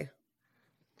against Jay.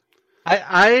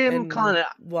 I am calling it.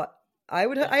 What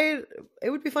it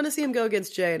would be fun to see him go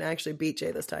against Jay and actually beat Jay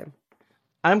this time.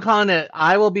 I'm calling it.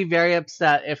 I will be very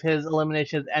upset if his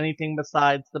elimination is anything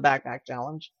besides the backpack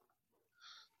challenge.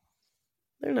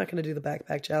 They're not going to do the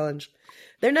backpack challenge.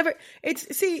 They're never.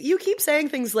 You keep saying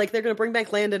things like they're going to bring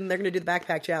back Landon and they're going to do the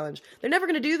backpack challenge. They're never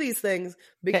going to do these things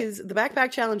because the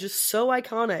backpack challenge is so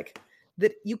iconic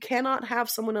that you cannot have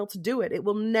someone else do it. It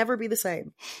will never be the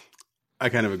same. I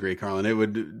kind of agree, Carlin. It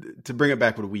would, to bring it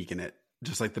back would weaken it,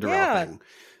 just like the Darrell thing.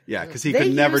 Yeah, because he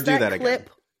could never do that again.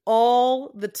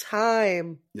 All the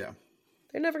time. Yeah.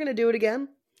 They're never going to do it again.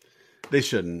 They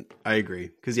shouldn't. I agree.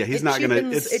 Because he's not going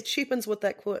to. It cheapens what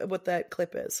that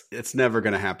clip is. It's never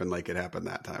going to happen like it happened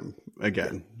that time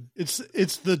again. It's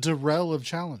the Darrell of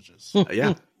challenges.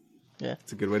 Yeah.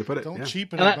 It's a good way to put it. Don't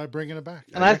cheapen it by bringing it back.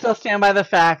 And I still stand by the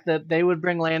fact that they would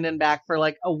bring Landon back for a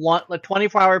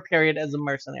 24-hour period as a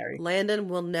mercenary. Landon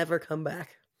will never come back.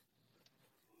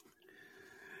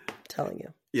 I'm telling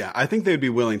you. Yeah, I think they'd be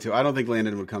willing to. I don't think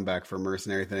Landon would come back for a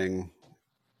mercenary thing.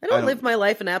 I don't live my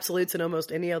life in absolutes in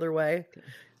almost any other way.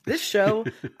 This show,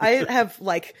 I have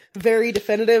very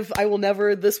definitive, I will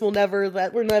never, this will never,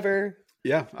 that will never.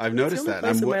 Yeah, I've noticed that.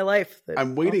 In my life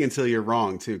I'm waiting until you're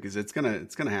wrong too, because it's gonna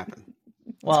happen.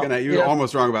 Well, you were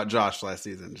almost wrong about Josh last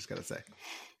season. Just gotta say.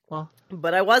 Well,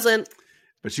 but I wasn't.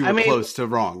 But you were close to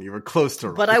wrong. You were close to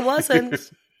wrong. But I wasn't.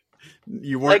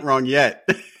 You weren't wrong yet.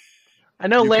 I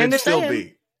know Landon still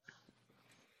be.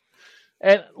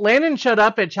 And Landon showed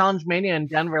up at Challenge Mania in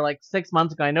Denver like 6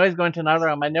 months ago. I know he's going to another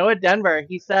one. I know at Denver,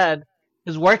 he said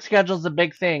his work schedule is a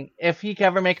big thing. If he could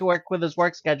ever make it work with his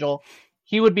work schedule,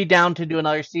 he would be down to do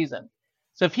another season.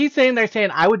 So if he's sitting there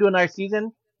saying, I would do another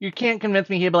season, you can't convince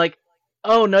me he'd be like,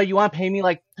 oh, no, you want to pay me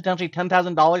like potentially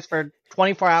 $10,000 for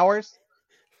 24 hours?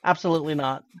 Absolutely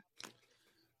not.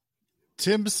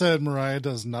 Tim said Mariah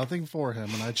does nothing for him,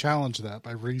 and I challenge that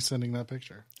by resending that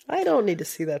picture. I don't need to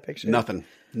see that picture. Nothing.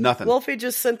 Wolfie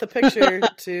just sent the picture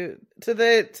to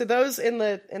those in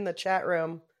the chat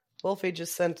room. Wolfie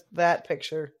just sent that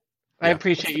picture. I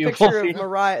appreciate you, picture Wolfie. of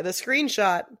Mariah, the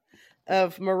screenshot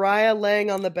of Mariah laying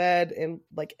on the bed in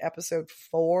like episode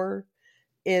 4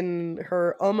 in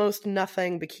her almost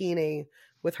nothing bikini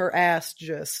with her ass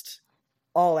just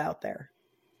all out there.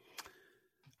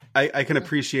 I can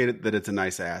appreciate it that it's a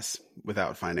nice ass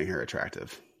without finding her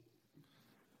attractive.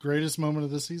 Greatest moment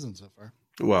of the season so far.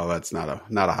 Well, that's not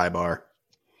a high bar.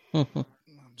 I'm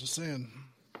just saying.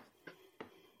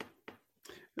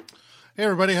 Hey,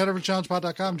 everybody, head over to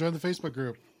challengepod.com. Join the Facebook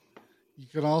group. You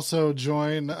can also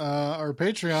join our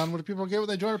Patreon. What do people get when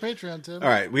they join our Patreon, Tim? All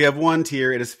right, we have one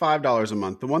tier. It is $5 a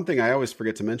month. The one thing I always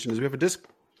forget to mention is we have a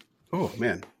Oh,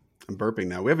 man. I'm burping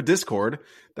now. We have a Discord.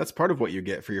 That's part of what you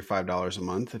get for your $5 a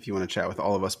month if you want to chat with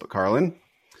all of us but Carlin.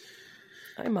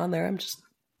 I'm on there. I'm just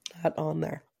not on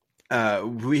there.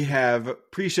 We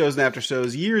have pre-shows and after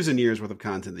shows, years and years worth of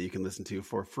content that you can listen to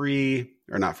for free,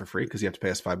 or not for free because you have to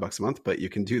pay us $5 a month, but you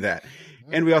can do that.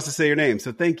 And we also say your name.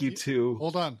 So thank you to...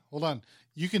 Hold on.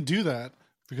 You can do that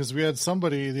because we had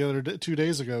somebody the other 2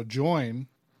 days ago join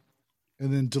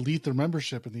and then delete their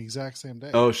membership in the exact same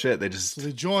day. Oh shit. So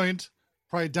they joined,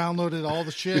 probably downloaded all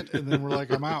the shit, and then we're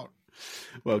like, I'm out.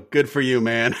 Well, good for you,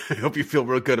 man. I hope you feel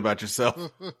real good about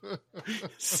yourself.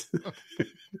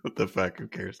 What the fuck? Who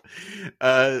cares?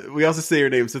 We also say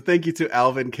your name. So thank you to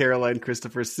Alvin, Caroline,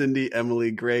 Christopher, Cindy, Emily,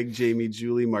 Greg, Jamie,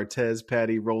 Julie, Martez,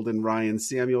 Patty, Roldan, Ryan,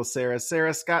 Samuel, Sarah,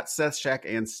 Scott, Seth, Shaq,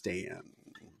 and Stan.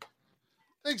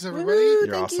 Thanks, everybody.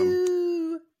 You're awesome.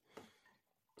 You.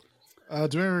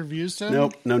 Do we have reviews, Tim?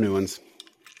 Nope, no new ones.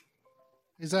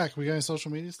 Hey, Zach, we got any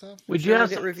social media stuff? Would you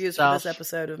have get reviews for this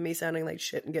episode of me sounding like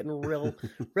shit and getting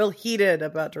real heated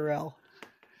about Darrell?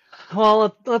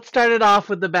 Well, let's start it off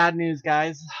with the bad news,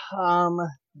 guys.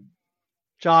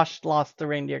 Josh lost the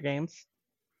reindeer games.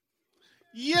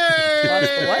 Yay!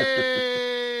 Lost the what?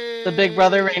 The Big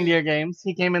Brother reindeer games.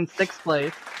 He came in 6th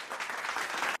place.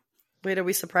 Wait, are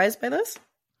we surprised by this?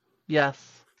 Yes.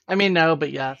 I mean, no,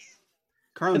 but yes.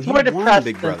 Carlin, it's he more won depressed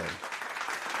Big Brother.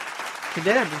 He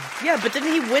did. Yeah, but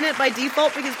didn't he win it by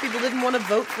default because people didn't want to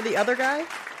vote for the other guy?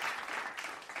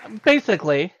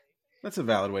 Basically. That's a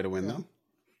valid way to win, though.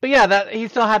 But yeah, that he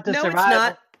still had to No, survive. it's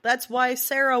not. That's why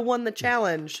Sarah won the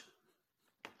challenge.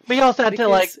 But he also had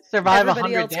to survive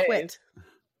 100 days. Quit.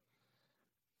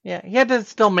 Yeah, he had to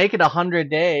still make it 100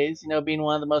 days, being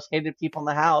one of the most hated people in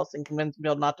the house and convince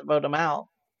people not to vote him out.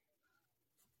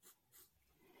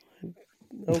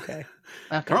 Okay.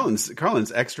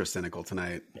 Carlin's extra cynical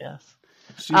tonight. Yes.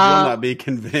 She will not be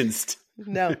convinced.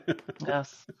 No.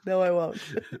 Yes. No, I won't.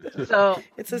 So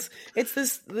it's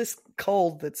this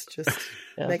cold that's just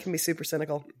making me super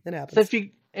cynical. It happens. So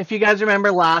if you guys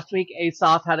remember last week,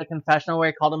 Aesop had a confessional where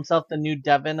he called himself the new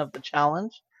Devin of the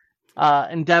challenge.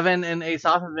 And Devin and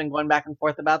Aesop have been going back and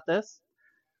forth about this.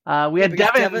 We had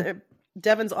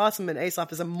Devin's awesome and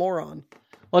Aesop is a moron.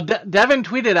 Well, Devin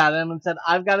tweeted at him and said,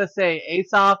 I've got to say,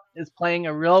 Aesop is playing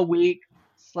a real weak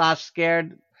 /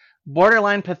 scared,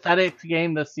 borderline pathetic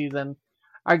game this season.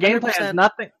 Our gameplay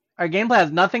 100%.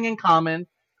 has nothing in common.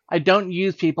 I don't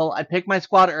use people. I pick my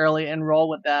squad early and roll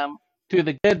with them through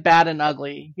the good, bad, and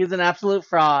ugly. He's an absolute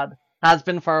fraud. Has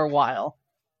been for a while.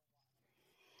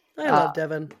 I love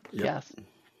Devin. Yes.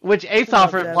 Which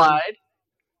Aesop replied.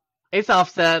 Aesop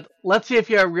said, let's see if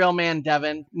you're a real man,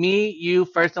 Devin. Me, you,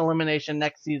 first elimination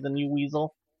next season, you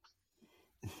weasel.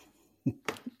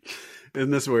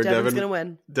 Isn't this where Devin's gonna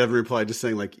win? Devin replied just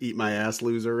saying, eat my ass,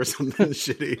 loser, or something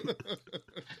shitty.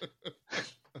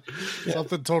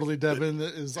 Something totally Devin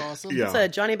that is awesome. Yeah. It's a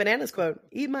Johnny Bananas quote.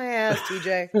 Eat my ass,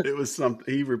 TJ. It was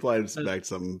something. He replied back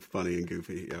something funny and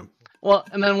goofy, yeah. Well,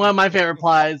 and then one of my favorite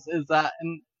replies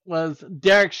was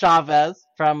Derek Chavez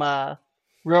from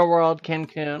Real World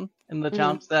Cancun in the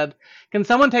challenge said, can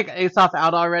someone take Aesop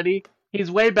out already? He's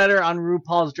way better on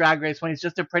RuPaul's Drag Race when he's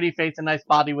just a pretty face and nice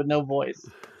body with no voice.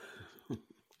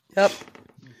 Yep.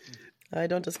 I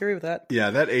don't disagree with that.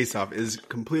 Yeah, that Aesop is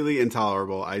completely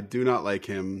intolerable. I do not like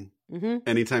him. Mm-hmm.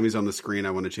 Anytime he's on the screen,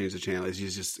 I want to change the channel.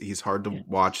 He's hard to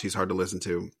watch. He's hard to listen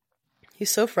to.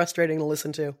 He's so frustrating to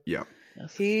listen to. Yeah.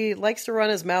 He likes to run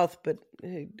his mouth, but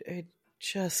it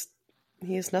just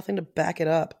he has nothing to back it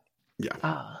up.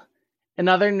 Yeah. In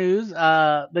other news,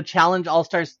 the Challenge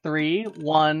All-Stars 3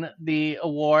 won the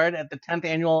award at the 10th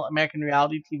Annual American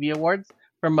Reality TV Awards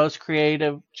for Most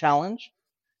Creative Challenge.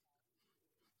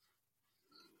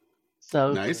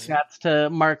 So nice. Congrats to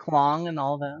Mark Long and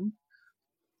all of them.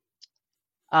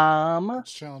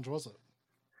 Which challenge was it?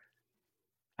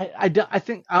 I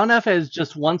don't know if it was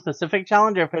just one specific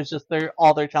challenge or if it's just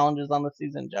all their challenges on the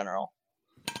season in general.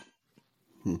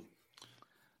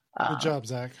 Good job,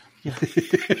 Zach. Yeah.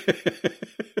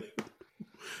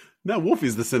 No,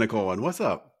 Wolfie's the cynical one. What's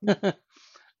up?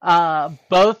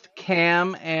 Both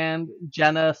Cam and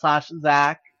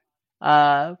Jenna/Zach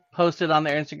posted on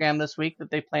their Instagram this week that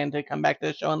they plan to come back to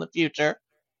the show in the future.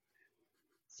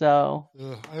 So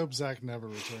I hope Zach never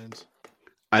returns.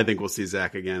 I think we'll see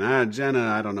Zach again. Jenna,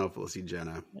 I don't know if we'll see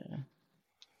Jenna. Yeah.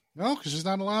 No, because she's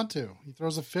not allowed to. He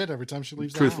throws a fit every time she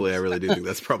leaves. Truthfully, the house. I really do think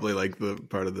that's probably like the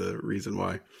part of the reason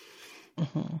why.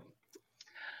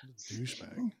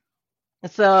 Douchebag.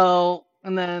 So,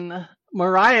 and then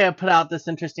Mariah put out this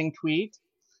interesting tweet.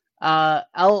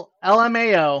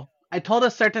 LMAO, I told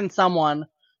a certain someone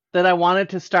that I wanted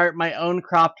to start my own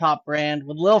crop top brand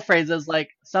with little phrases like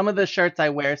some of the shirts I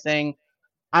wear saying,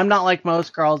 I'm not like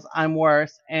most girls, I'm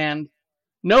worse, and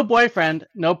no boyfriend,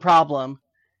 no problem.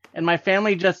 And my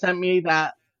family just sent me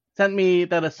that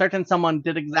a certain someone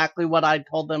did exactly what I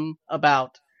told them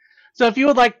about. So if you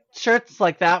would like shirts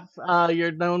like that,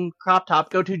 your known crop top,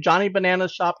 go to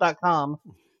JohnnyBananasShop.com.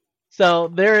 So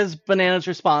there is Banana's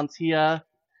response. He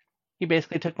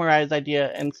basically took Mariah's idea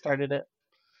and started it.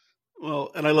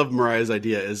 Well, and I love Mariah's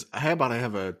idea is, how about I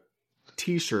have a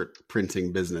t-shirt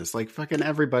printing business? Like fucking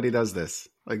everybody does this.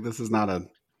 Like this is not an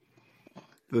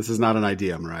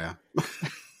idea, Mariah.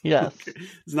 Yes.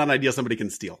 It's not an idea somebody can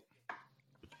steal.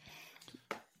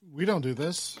 We don't do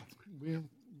this.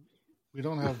 We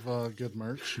don't have good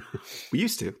merch. We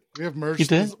used to. We have merch. You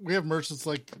did? We have merch that's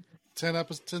like 10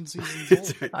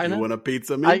 seasons old. I know. You want a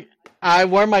pizza me? I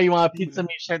wore my You Want a Pizza Me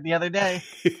shirt the other day.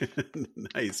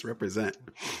 Nice. Represent.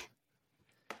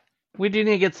 We do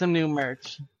need to get some new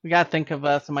merch. We got to think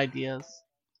of some ideas.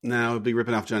 No, we'd be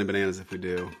ripping off Johnny Bananas if we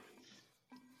do.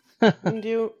 We can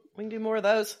do more of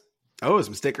those. Oh,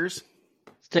 some stickers.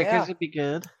 Stickers would be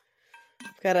good.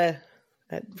 I've got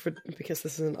because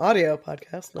this is an audio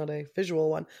podcast, not a visual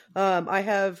one. I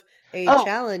have a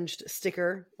challenged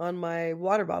sticker on my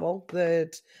water bottle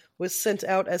that was sent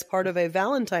out as part of a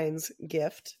Valentine's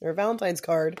gift or Valentine's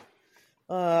card.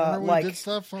 Like did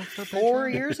stuff for 4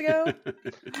 years ago.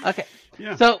 Okay.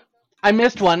 Yeah. So I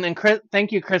missed one, and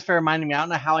thank you, Chris, for reminding me. I don't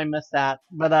know how I missed that,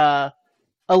 but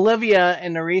Olivia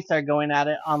and Nerese are going at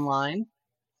it online.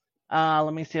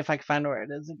 Let me see if I can find where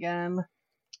it is again.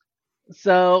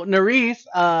 So Nerese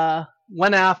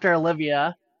went after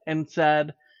Olivia and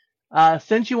said,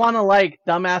 since you want to like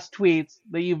dumbass tweets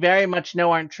that you very much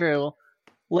know aren't true,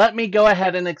 let me go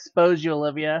ahead and expose you,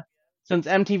 Olivia, since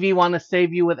MTV want to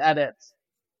save you with edits.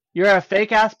 You're a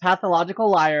fake-ass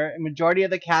pathological liar, and majority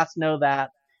of the cast know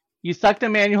that. You sucked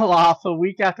Emmanuel off a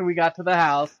week after we got to the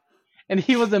house, and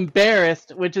he was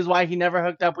embarrassed, which is why he never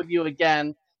hooked up with you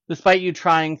again, despite you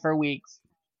trying for weeks.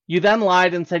 You then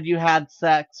lied and said you had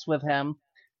sex with him.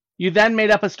 You then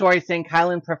made up a story saying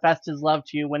Kylan professed his love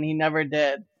to you when he never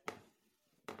did.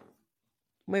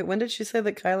 Wait, when did she say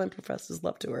that Kylan professed his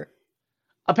love to her?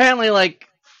 Apparently, I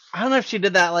don't know if she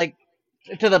did that,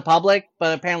 to the public,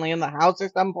 but apparently in the house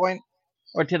at some point,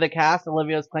 or to the cast,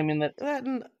 Olivia's claiming that...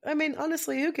 I mean,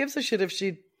 honestly, who gives a shit if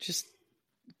she just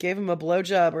gave him a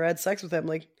blowjob or had sex with him?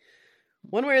 Like,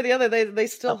 one way or the other, they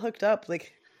still hooked up.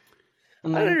 Like, I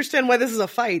don't understand why this is a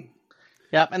fight.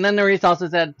 Yep, and then Nerese also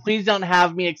said, please don't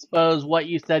have me expose what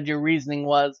you said your reasoning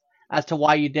was as to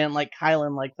why you didn't like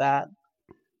Kylan like that,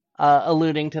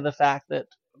 alluding to the fact that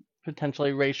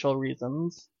potentially racial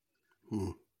reasons.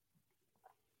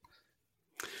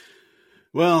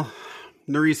 Well,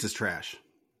 Nerese is trash.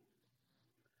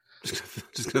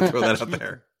 Just gonna throw that out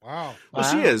there. Wow. Well,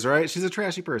 she is, right? She's a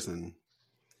trashy person.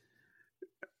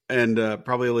 And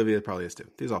probably Olivia probably is too.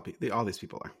 All these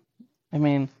people are. I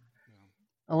mean,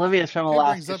 Olivia's from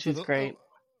Alaska. She's great.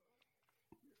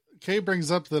 Kay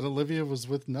brings up that Olivia was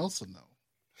with Nelson, though.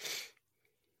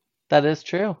 That is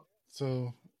true.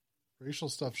 So racial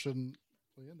stuff shouldn't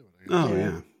play into it. Oh,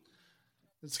 yeah.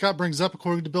 And Scott brings up,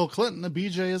 according to Bill Clinton, a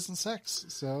BJ isn't sex.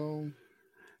 So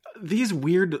these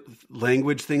weird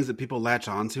language things that people latch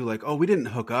onto, like, oh, we didn't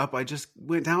hook up. I just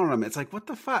went down on him. It's like, what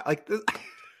the fuck? Like,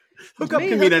 hook up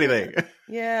can mean anything.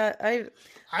 Yeah,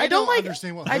 I don't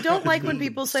understand what I don't like when means.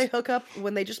 people say hook up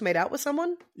when they just made out with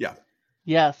someone. Yeah.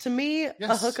 Yes. To me,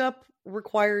 a hookup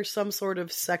requires some sort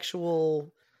of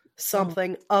sexual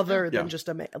something other than just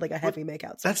a heavy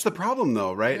makeout. That's the problem,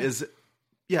 though, right? It's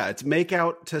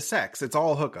makeout to sex. It's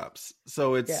all hookups.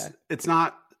 So it's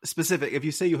not specific. If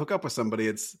you say you hook up with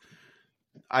somebody,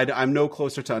 I'm no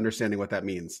closer to understanding what that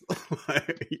means.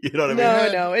 You know what I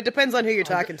mean? No. It depends on who you're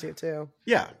talking to, too.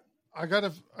 Yeah. I got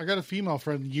a female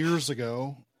friend years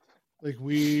ago. Like,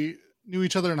 we knew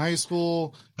each other in high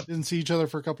school, didn't see each other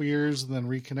for a couple years, and then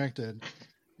reconnected.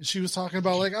 And she was talking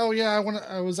about like, oh yeah,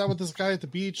 I was out with this guy at the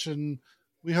beach and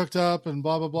we hooked up and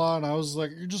blah blah blah. And I was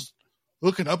like, you're just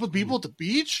hooking up with people at the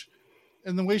beach?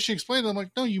 And the way she explained it, I'm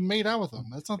like, no, you made out with them.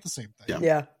 That's not the same thing.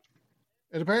 Yeah.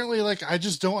 And apparently, like, I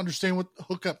just don't understand what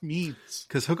hookup means.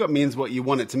 Because hookup means what you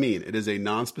want it to mean. It is a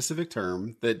non-specific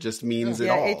term that just means it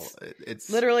all. It's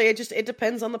literally, it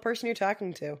depends on the person you're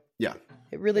talking to. Yeah.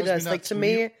 It really does. Like, to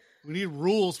me... We need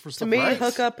rules for stuff. To me,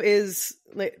 hookup is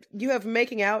like you have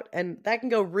making out, and that can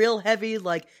go real heavy,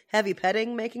 like heavy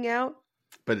petting, making out.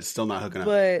 But it's still not hooking up.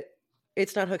 But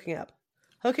it's not hooking up.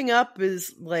 Hooking up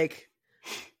is like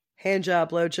hand job,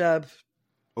 blow job.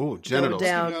 Oh, genitals.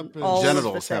 Down,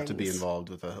 genitals have to be involved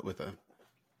with a.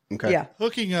 Okay. Yeah.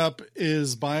 Hooking up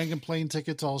is buying a plane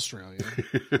ticket to Australia.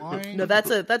 No, that's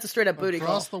a straight up booty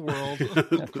across call. The world.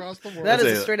 Across the world. That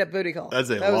is a straight up booty call. That was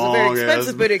a very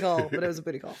expensive booty call, but it was a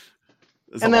booty call.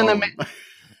 And then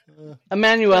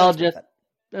Emmanuel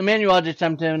just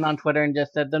jumped in on Twitter and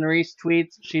just said, the Nerys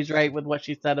tweets, she's right with what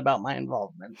she said about my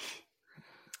involvement.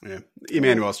 Yeah.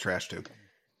 Emmanuel's trash too.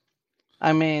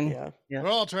 I mean, yeah. They're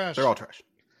all trash. They're all trash.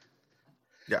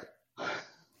 Yeah.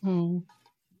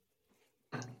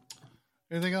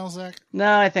 Anything else, Zach?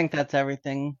 No, I think that's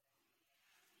everything.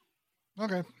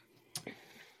 Okay.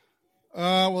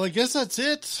 Well, I guess that's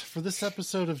it for this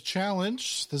episode of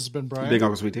Challenge. This has been Brian. Big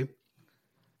Uncle Sweet Tea.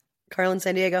 Carlin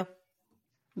San Diego.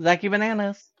 Zachy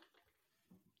Bananas.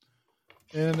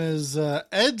 And as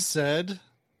Ed said,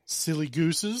 silly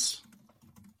gooses.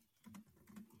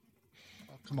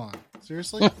 Oh, come on.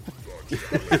 Seriously? The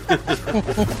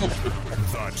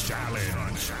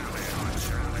Challenge.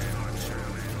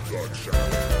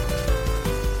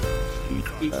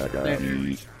 The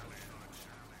Challenge.